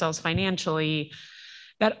support themselves financially.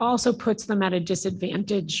 That also puts them at a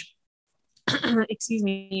disadvantage excuse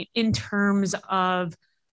me, in terms of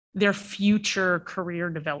their future career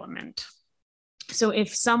development. So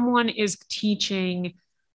if someone is teaching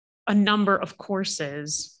a number of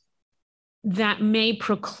courses, that may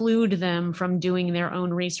preclude them from doing their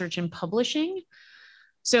own research and publishing,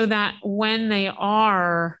 so that when they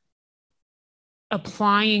are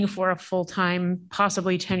applying for a full-time,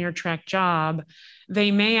 possibly tenure track job,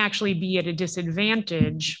 they may actually be at a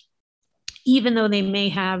disadvantage, even though they may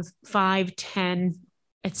have 5, 10,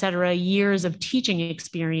 et cetera, years of teaching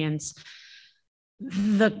experience.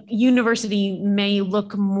 The university may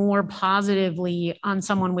look more positively on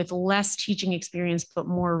someone with less teaching experience, but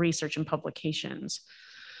more research and publications.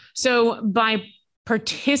 So by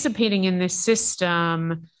participating in this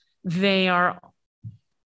system, they are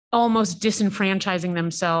almost disenfranchising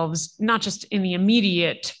themselves, not just in the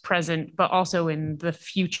immediate present, but also in the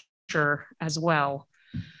future as well.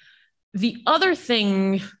 The other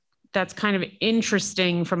thing that's kind of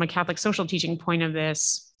interesting from a Catholic social teaching point of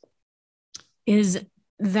this is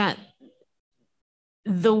that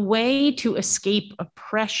the way to escape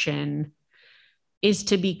oppression is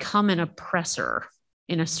to become an oppressor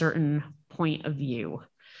in a certain point of view.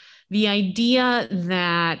 The idea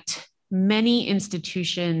that many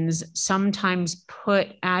institutions sometimes put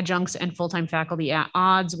adjuncts and full-time faculty at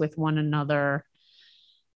odds with one another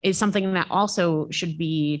is something that also should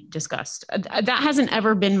be discussed. That hasn't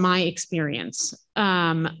ever been my experience,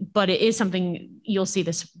 but it is something, you'll see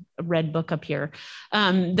this red book up here,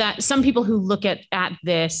 that some people who look at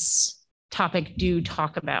this topic do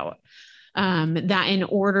talk about, that in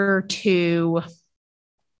order to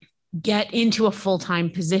get into a full-time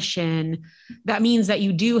position, that means that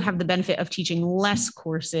you do have the benefit of teaching less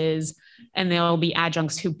courses, and there'll be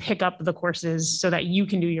adjuncts who pick up the courses so that you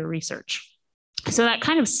can do your research. So that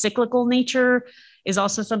kind of cyclical nature is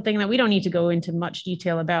also something that we don't need to go into much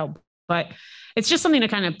detail about, but it's just something to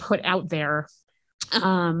kind of put out there,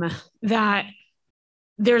 that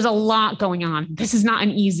there's a lot going on. This is not an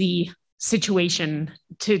easy situation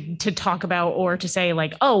to talk about, or to say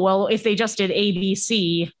like, oh, well, if they just did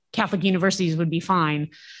ABC, Catholic universities would be fine.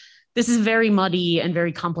 This is very muddy and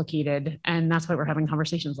very complicated, and that's why we're having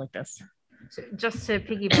conversations like this. So just to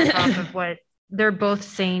piggyback off of what they're both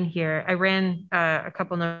saying here, I ran a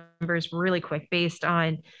couple numbers really quick based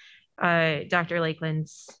on Dr.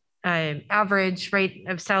 Lakeland's average rate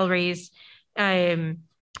of salaries,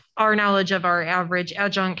 our knowledge of our average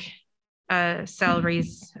adjunct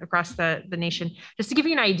salaries across the nation, just to give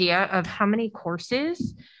you an idea of how many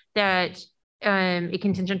courses that a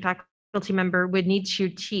contingent faculty member would need to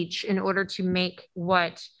teach in order to make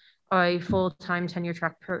what a full-time tenure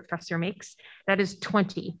track professor makes. That is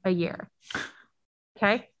 20 a year.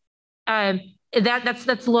 Okay, that's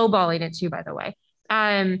lowballing it too, by the way.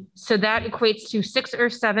 So that equates to 6 or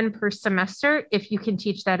 7 per semester if you can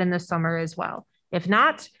teach that in the summer as well. If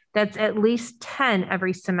not, that's at least 10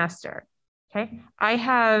 every semester. Okay,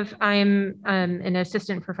 I'm an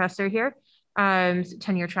assistant professor here,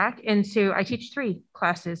 tenure track, and so I teach 3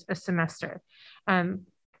 classes a semester.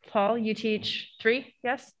 Paul, you teach 3,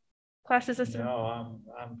 yes? Classes a semester? No,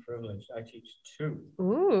 I'm privileged. I teach 2.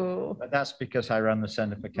 Ooh. But that's because I run the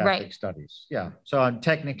Center for Catholic Studies. Yeah. So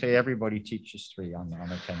technically everybody teaches 3 on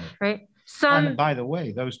a tenure. Right. And by the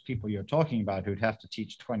way, those people you're talking about who'd have to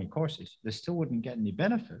teach 20 courses, they still wouldn't get any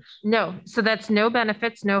benefits. No. So that's no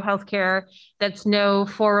benefits, no healthcare. That's no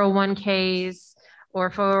 401ks or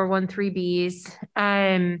 401(3)Bs.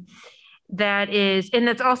 That is, and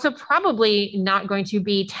that's also probably not going to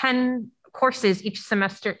be 10 courses each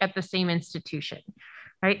semester at the same institution,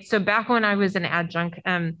 right? So back when I was an adjunct,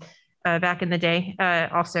 back in the day,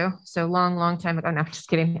 also, so long time ago, no, just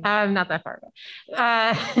kidding, not that far ago.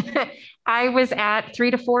 I was at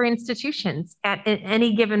 3 to 4 institutions at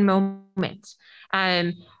any given moment.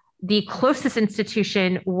 The closest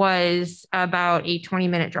institution was about a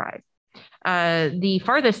 20-minute drive. The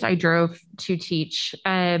farthest I drove to teach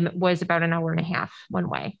was about an hour and a half one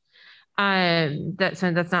way. That's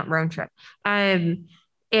not round trip. And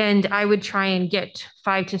I would try and get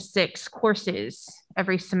 5 to 6 courses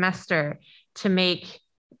every semester to make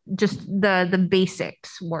just the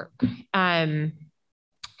basics work. And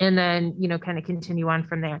then, kind of continue on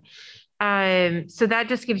from there. So that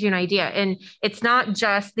just gives you an idea. And it's not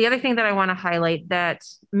just, the other thing that I want to highlight that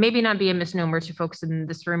maybe not be a misnomer to folks in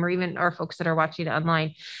this room or even our folks that are watching it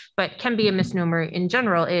online, but can be a misnomer in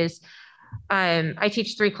general is, I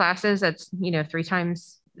teach 3 classes. That's,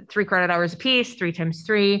 3 credit hours a piece, 3 times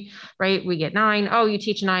 3, right? We get 9. Oh, you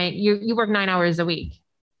teach 9, you work 9 hours a week.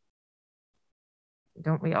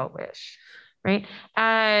 Don't we all wish, right?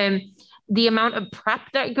 The amount of prep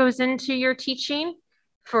that goes into your teaching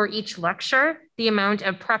for each lecture, the amount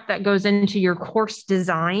of prep that goes into your course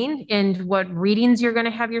design and what readings you're going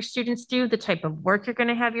to have your students do, the type of work you're going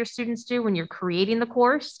to have your students do when you're creating the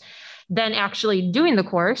course, then actually doing the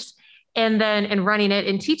course, and running it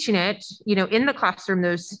and teaching it, in the classroom,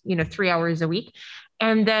 those, 3 hours a week.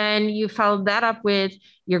 And then you followed that up with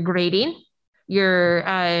your grading, your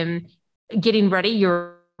getting ready,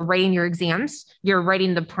 you're writing your exams, you're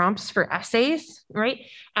writing the prompts for essays, right?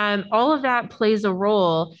 All of that plays a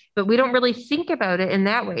role, but we don't really think about it in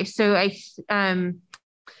that way. So I think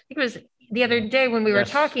it was the other day when we were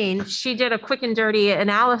talking, she did a quick and dirty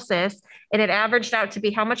analysis, and it averaged out to be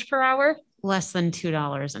how much per hour? Less than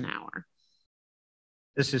 $2 an hour.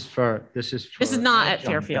 This is not at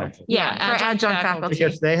Fairfield. Faculty. Yeah, for adjunct faculty.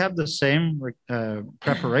 Because they have the same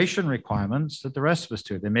preparation requirements that the rest of us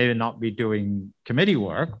do. They may not be doing committee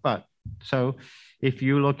work, but so if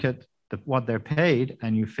you look at what they're paid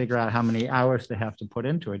and you figure out how many hours they have to put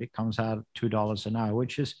into it, it comes out at $2 an hour,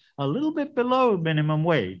 which is a little bit below minimum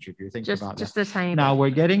wage, if you think about just that. a tiny now bit. We're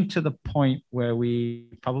getting to the point where we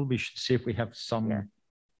probably should see if we have some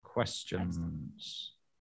questions.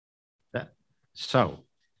 So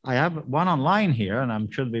I have one online here, and I'm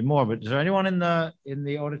sure there'll be more, but is there anyone in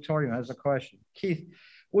the auditorium who has a question? Keith,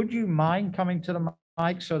 would you mind coming to the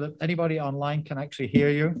mic so that anybody online can actually hear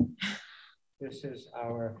you? This is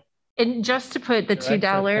our... And just to put the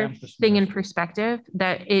 $2 thing in perspective,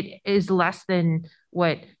 that it is less than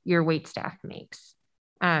what your wait staff makes.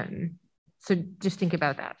 So just think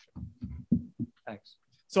about that. Thanks.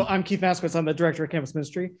 So I'm Keith Maskowitz. I'm the director of campus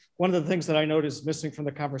ministry. One of the things that I noticed missing from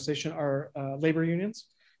the conversation are labor unions.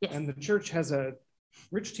 Yes. And the church has a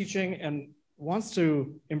rich teaching and wants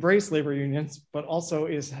to embrace labor unions, but also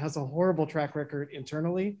has a horrible track record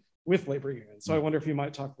internally with labor unions. So I wonder if you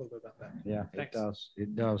might talk a little bit about that. Yeah, Thanks.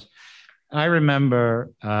 It does. I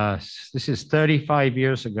remember, this is 35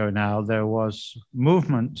 years ago now, there was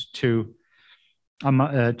movement to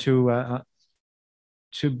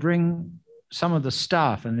bring some of the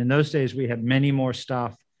staff, and in those days we had many more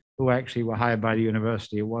staff who actually were hired by the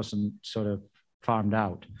university. It wasn't sort of farmed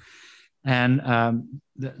out. And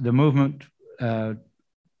the movement of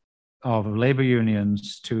labor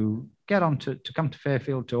unions to come to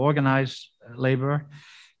Fairfield to organize labor.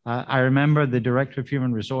 I remember the director of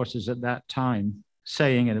human resources at that time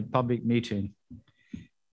saying in a public meeting,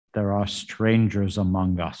 "There are strangers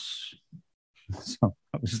among us." So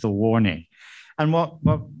that was the warning. And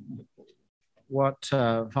what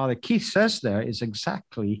Father Keith says there is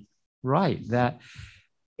exactly right, that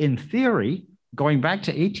in theory, going back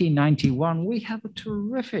to 1891, we have a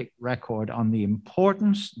terrific record on the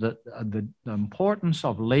importance, the importance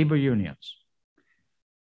of labor unions.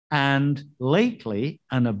 And lately,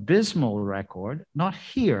 an abysmal record, not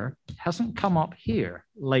here, hasn't come up here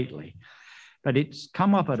lately, but it's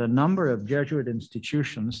come up at a number of Jesuit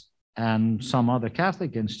institutions and some other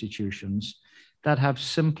Catholic institutions that have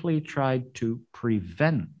simply tried to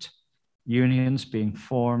prevent unions being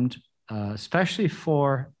formed, especially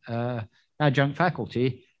for adjunct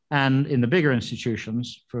faculty, and in the bigger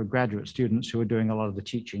institutions for graduate students who are doing a lot of the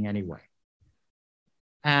teaching anyway.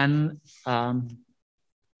 And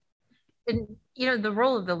the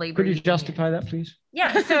role of the labor could you union. justify that, please?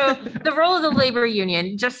 Yeah, so the role of the labor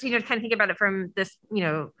union, just kind of think about it from this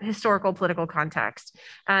historical political context.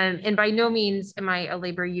 And by no means am I a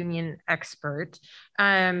labor union expert,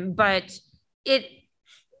 but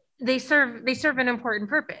they serve an important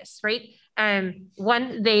purpose, right?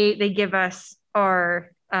 One, they give us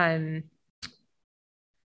our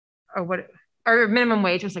minimum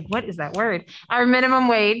wage. I was like, what is that word? Our minimum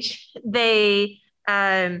wage. They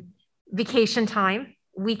vacation time,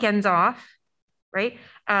 weekends off, right?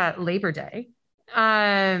 Labor Day,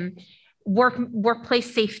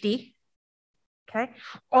 workplace safety. Okay,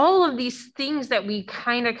 all of these things that we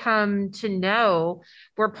kind of come to know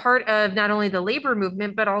were part of not only the labor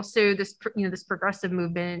movement, but also this progressive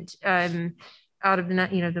movement out of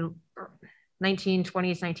the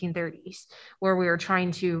 1920s, 1930s, where we were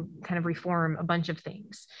trying to kind of reform a bunch of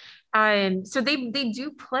things. So they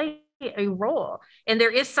do play a role, and there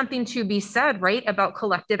is something to be said, right, about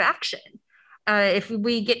collective action. If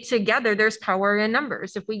we get together, there's power in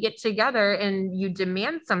numbers. If we get together and you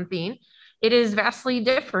demand something, it is vastly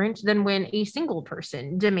different than when a single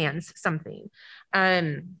person demands something.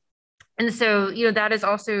 And so, that is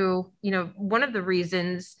also, one of the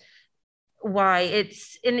reasons why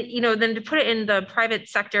it's then to put it in the private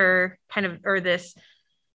sector kind of, or this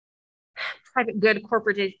private good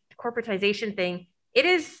corporatization thing, it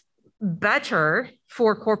is better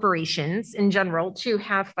for corporations in general to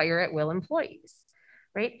have fire at will employees.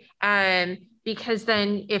 right? Because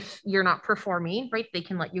then if you're not performing, right, they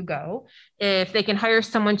can let you go. If they can hire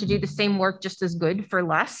someone to do the same work just as good for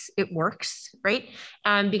less, it works, right?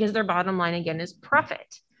 Because their bottom line, again, is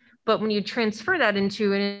profit. But when you transfer that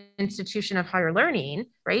into an institution of higher learning,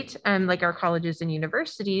 right, like our colleges and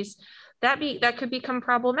universities, that could become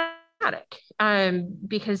problematic,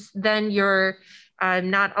 because then you're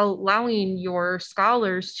not allowing your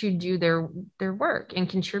scholars to do their work and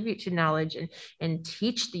contribute to knowledge and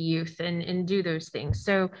teach the youth and do those things.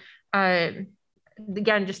 So again,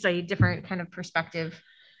 just a different kind of perspective.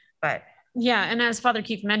 But yeah, and as Father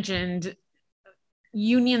Keith mentioned,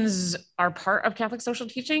 unions are part of Catholic social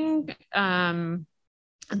teaching.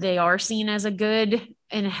 They are seen as a good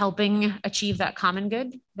in helping achieve that common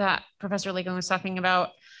good that Professor Lakeland was talking about.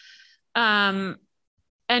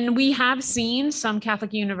 And we have seen some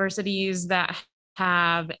Catholic universities that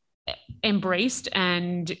have embraced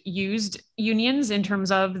and used unions in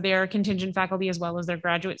terms of their contingent faculty as well as their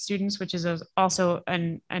graduate students, which is also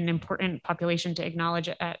an important population to acknowledge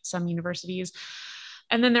at some universities.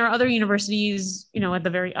 And then there are other universities, at the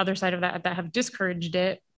very other side of that have discouraged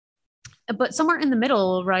it. But somewhere in the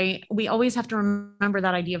middle, right, we always have to remember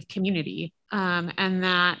that idea of community, and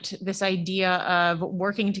that this idea of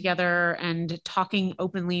working together and talking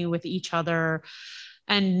openly with each other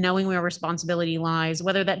and knowing where responsibility lies,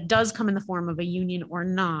 whether that does come in the form of a union or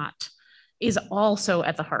not, is also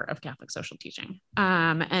at the heart of Catholic social teaching.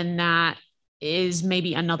 And that is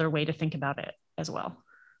maybe another way to think about it as well.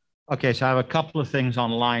 Okay, so I have a couple of things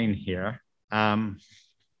online here.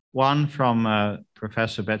 One from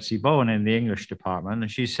Professor Betsy Bowen in the English department,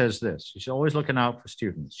 and she says this. She's always looking out for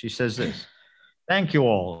students. She says this: thank you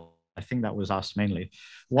all. I think that was us mainly.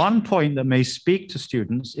 One point that may speak to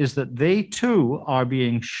students is that they too are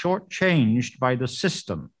being shortchanged by the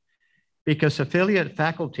system, because affiliate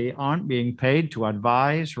faculty aren't being paid to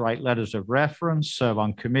advise, write letters of reference, serve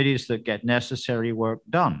on committees that get necessary work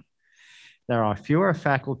done. There are fewer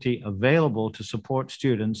faculty available to support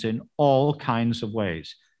students in all kinds of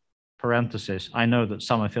ways. Parenthesis, I know that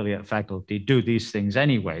some affiliate faculty do these things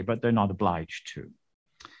anyway, but they're not obliged to.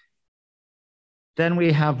 Then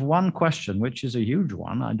we have one question, which is a huge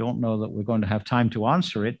one. I don't know that we're going to have time to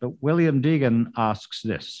answer it, but William Deegan asks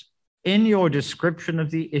this: in your description of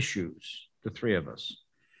the issues, the three of us,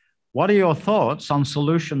 what are your thoughts on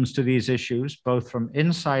solutions to these issues, both from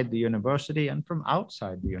inside the university and from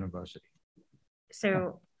outside the university?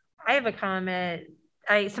 So I have a comment.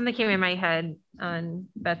 Something came in my head on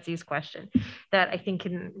Betsy's question that I think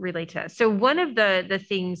can relate to us. So one of the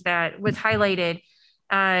things that was highlighted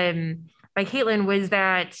by Caitlin was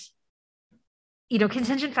that,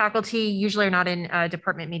 contingent faculty usually are not in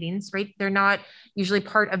department meetings, right? They're not usually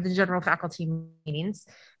part of the general faculty meetings.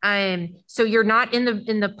 So you're not in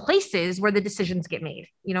the places where the decisions get made,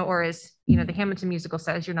 or as, the Hamilton musical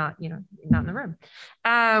says, you're not, not in the room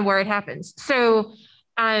where it happens. So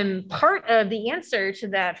part of the answer to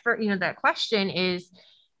that, that question is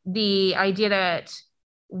the idea that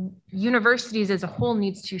universities as a whole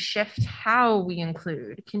needs to shift how we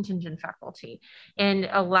include contingent faculty and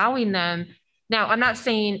allowing them. Now, I'm not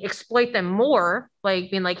saying exploit them more, like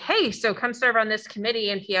being like, hey, so come serve on this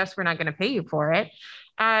committee and PS, we're not going to pay you for it.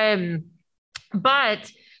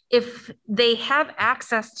 But if they have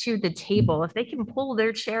access to the table, if they can pull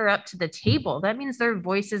their chair up to the table, that means their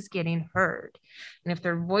voice is getting heard. And if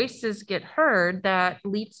their voices get heard, that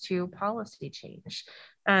leads to policy change,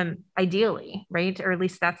 ideally, right? Or at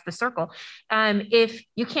least that's the circle. If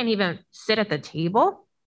you can't even sit at the table,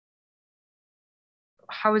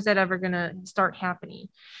 how is that ever going to start happening?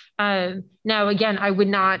 Now, again, I would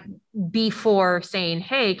not be for saying,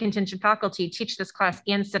 hey, contingent faculty, teach this class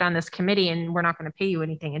and sit on this committee, and we're not going to pay you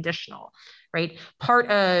anything additional, right?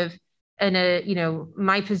 Part of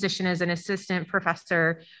my position as an assistant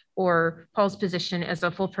professor or Paul's position as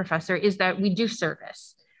a full professor is that we do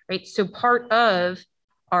service, right? So part of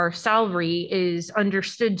our salary is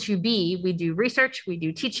understood to be, we do research, we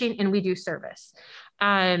do teaching, and we do service.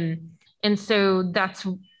 And so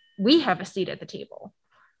we have a seat at the table.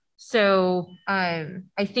 So I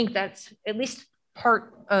think that's at least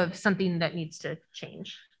part of something that needs to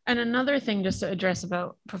change. And another thing just to address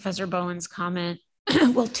about Professor Bowen's comment,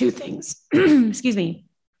 well, two things, excuse me.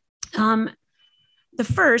 The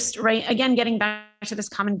first, right, again, getting back to this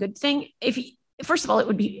common good thing, first of all, it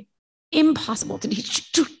would be impossible to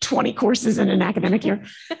teach 20 courses in an academic year.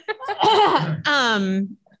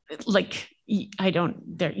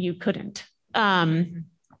 You couldn't.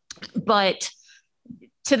 But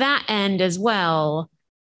to that end as well,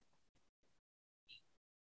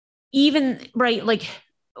 even, right, like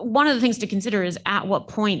one of the things to consider is at what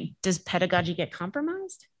point does pedagogy get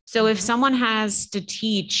compromised? So if someone has to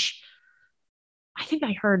teach, I think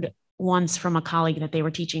I heard once from a colleague that they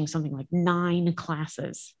were teaching something like 9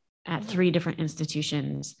 classes at 3 different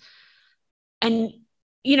institutions. And,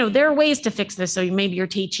 you know, there are ways to fix this. So maybe you're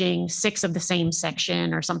teaching 6 of the same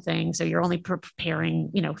section or something. So you're only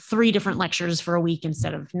preparing, you know, 3 different lectures for a week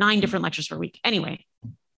instead of 9 different lectures for a week. Anyway,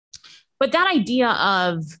 but that idea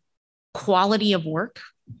of quality of work,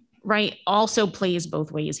 right, also plays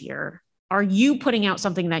both ways here. Are you putting out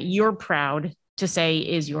something that you're proud to say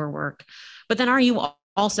is your work? But then are you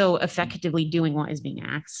also effectively doing what is being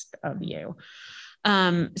asked of you?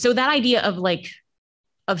 So that idea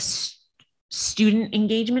of student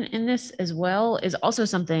engagement in this as well is also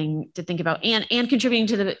something to think about, and contributing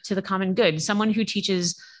to the common good. Someone who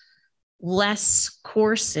teaches less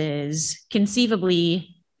courses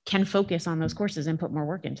conceivably can focus on those courses and put more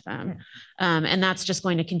work into them. And that's just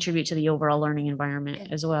going to contribute to the overall learning environment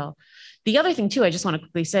as well. The other thing too, I just want to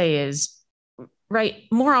quickly say is, right,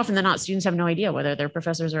 more often than not, students have no idea whether they're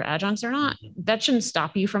professors or adjuncts or not. That shouldn't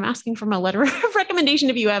stop you from asking for a letter of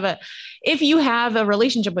recommendation if you have a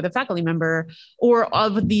relationship with a faculty member or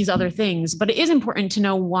of these other things. But it is important to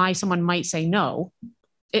know why someone might say no.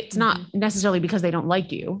 It's not necessarily because they don't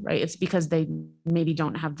like you, right? It's because they maybe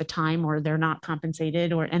don't have the time, or they're not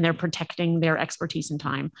compensated, and they're protecting their expertise and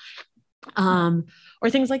time. Or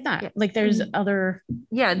things like that. Yeah. Like there's other.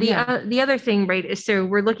 Yeah. The other thing, right, is, so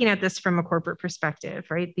we're looking at this from a corporate perspective,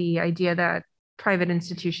 right? The idea that private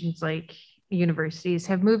institutions like universities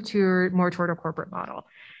have moved more toward a corporate model.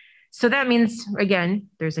 So that means, again,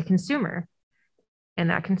 there's a consumer, and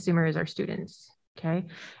that consumer is our students. Okay.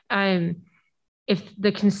 If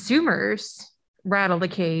the consumers rattle the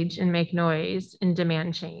cage and make noise and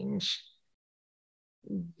demand change,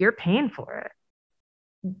 you're paying for it,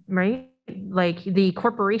 right? Like the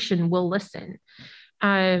corporation will listen.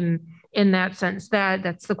 In that sense,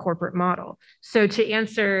 that's the corporate model. So to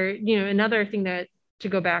answer, another thing to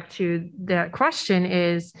go back to that question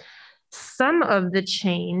is, some of the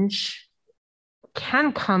change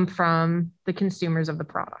can come from the consumers of the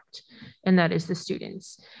product, and that is the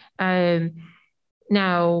students.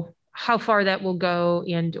 Now, how far that will go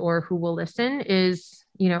or who will listen is,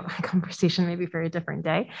 a conversation maybe for a different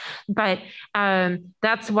day. But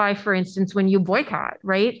that's why, for instance, when you boycott,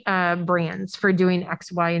 right, brands for doing X,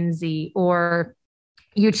 Y, and Z, or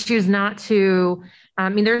you choose not to,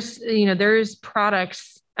 there's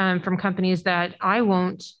products from companies that I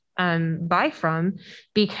won't buy from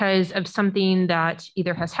because of something that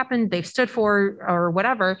either has happened, they've stood for, or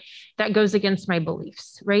whatever, that goes against my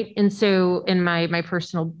beliefs, right? And so in my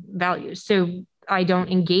personal values. So I don't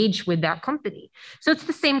engage with that company. So it's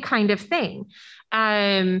the same kind of thing.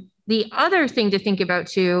 The other thing to think about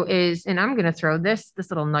too is, and I'm going to throw this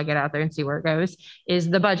little nugget out there and see where it goes, is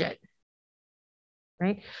the budget,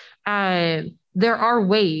 right? There are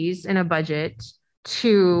ways in a budget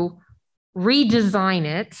to redesign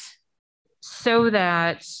it so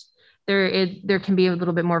that there can be a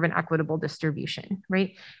little bit more of an equitable distribution,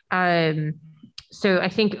 right? So I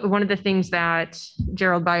think one of the things that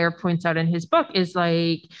Gerald Beyer points out in his book is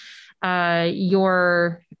like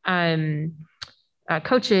your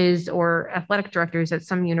coaches or athletic directors at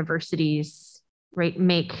some universities, right,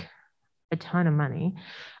 make a ton of money.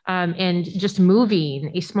 And just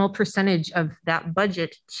moving a small percentage of that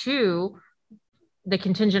budget to the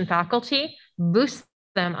contingent faculty boosts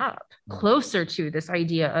them up closer to this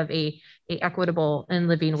idea of a equitable and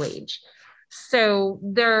living wage. So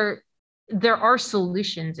there are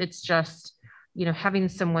solutions. It's just, having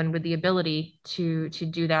someone with the ability to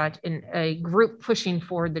do that, in a group pushing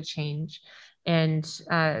forward the change, and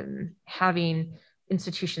having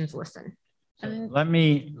institutions listen. So let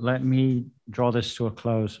me draw this to a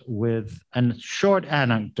close with a short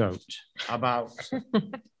anecdote about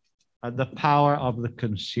the power of the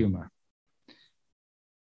consumer.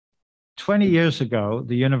 20 years ago,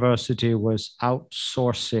 the university was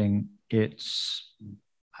outsourcing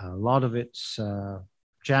a lot of its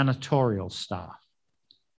janitorial staff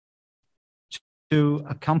to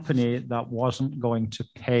a company that wasn't going to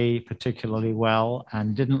pay particularly well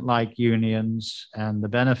and didn't like unions, and the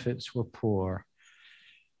benefits were poor.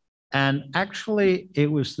 And actually,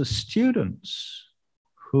 it was the students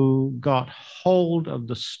who got hold of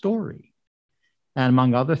the story, and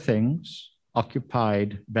among other things,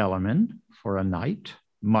 occupied Bellarmine for a night,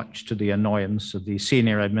 much to the annoyance of the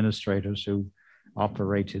senior administrators who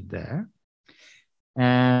operated there,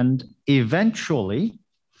 and eventually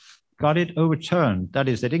got it overturned. That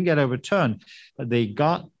is, they didn't get overturned, but they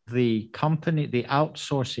got the company, the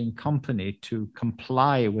outsourcing company, to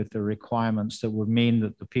comply with the requirements that would mean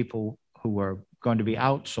that the people who were going to be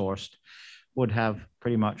outsourced would have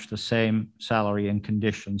pretty much the same salary and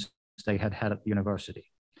conditions they had had at the university.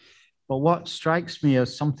 But what strikes me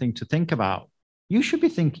as something to think about, you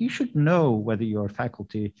should know whether your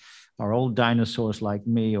faculty are old dinosaurs like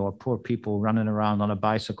me or poor people running around on a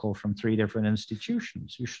bicycle from 3 different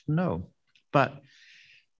institutions. You should know. But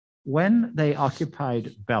when they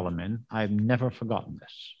occupied Bellarmine, I've never forgotten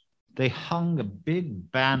this. They hung a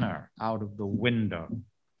big banner out of the window.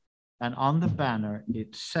 And on the banner,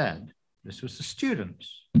 it said, this was the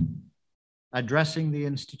students addressing the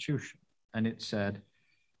institution. And it said,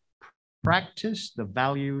 "Practice the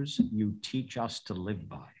values you teach us to live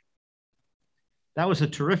by." That was a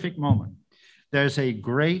terrific moment. There's a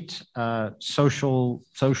great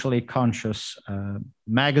socially conscious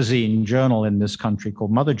magazine journal in this country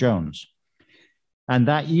called Mother Jones. And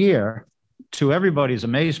that year, to everybody's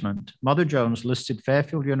amazement, Mother Jones listed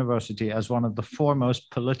Fairfield University as one of the 4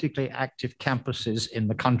 most politically active campuses in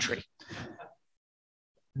the country.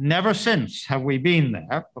 Never since have we been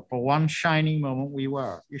there, but for one shining moment we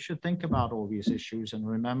were. You should think about all these issues and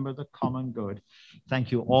remember the common good.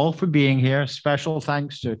 Thank you all for being here. Special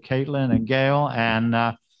thanks to Caitlin and Gail,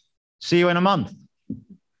 and see you in a month.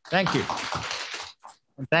 Thank you.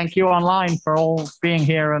 And thank you online for all being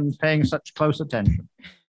here and paying such close attention.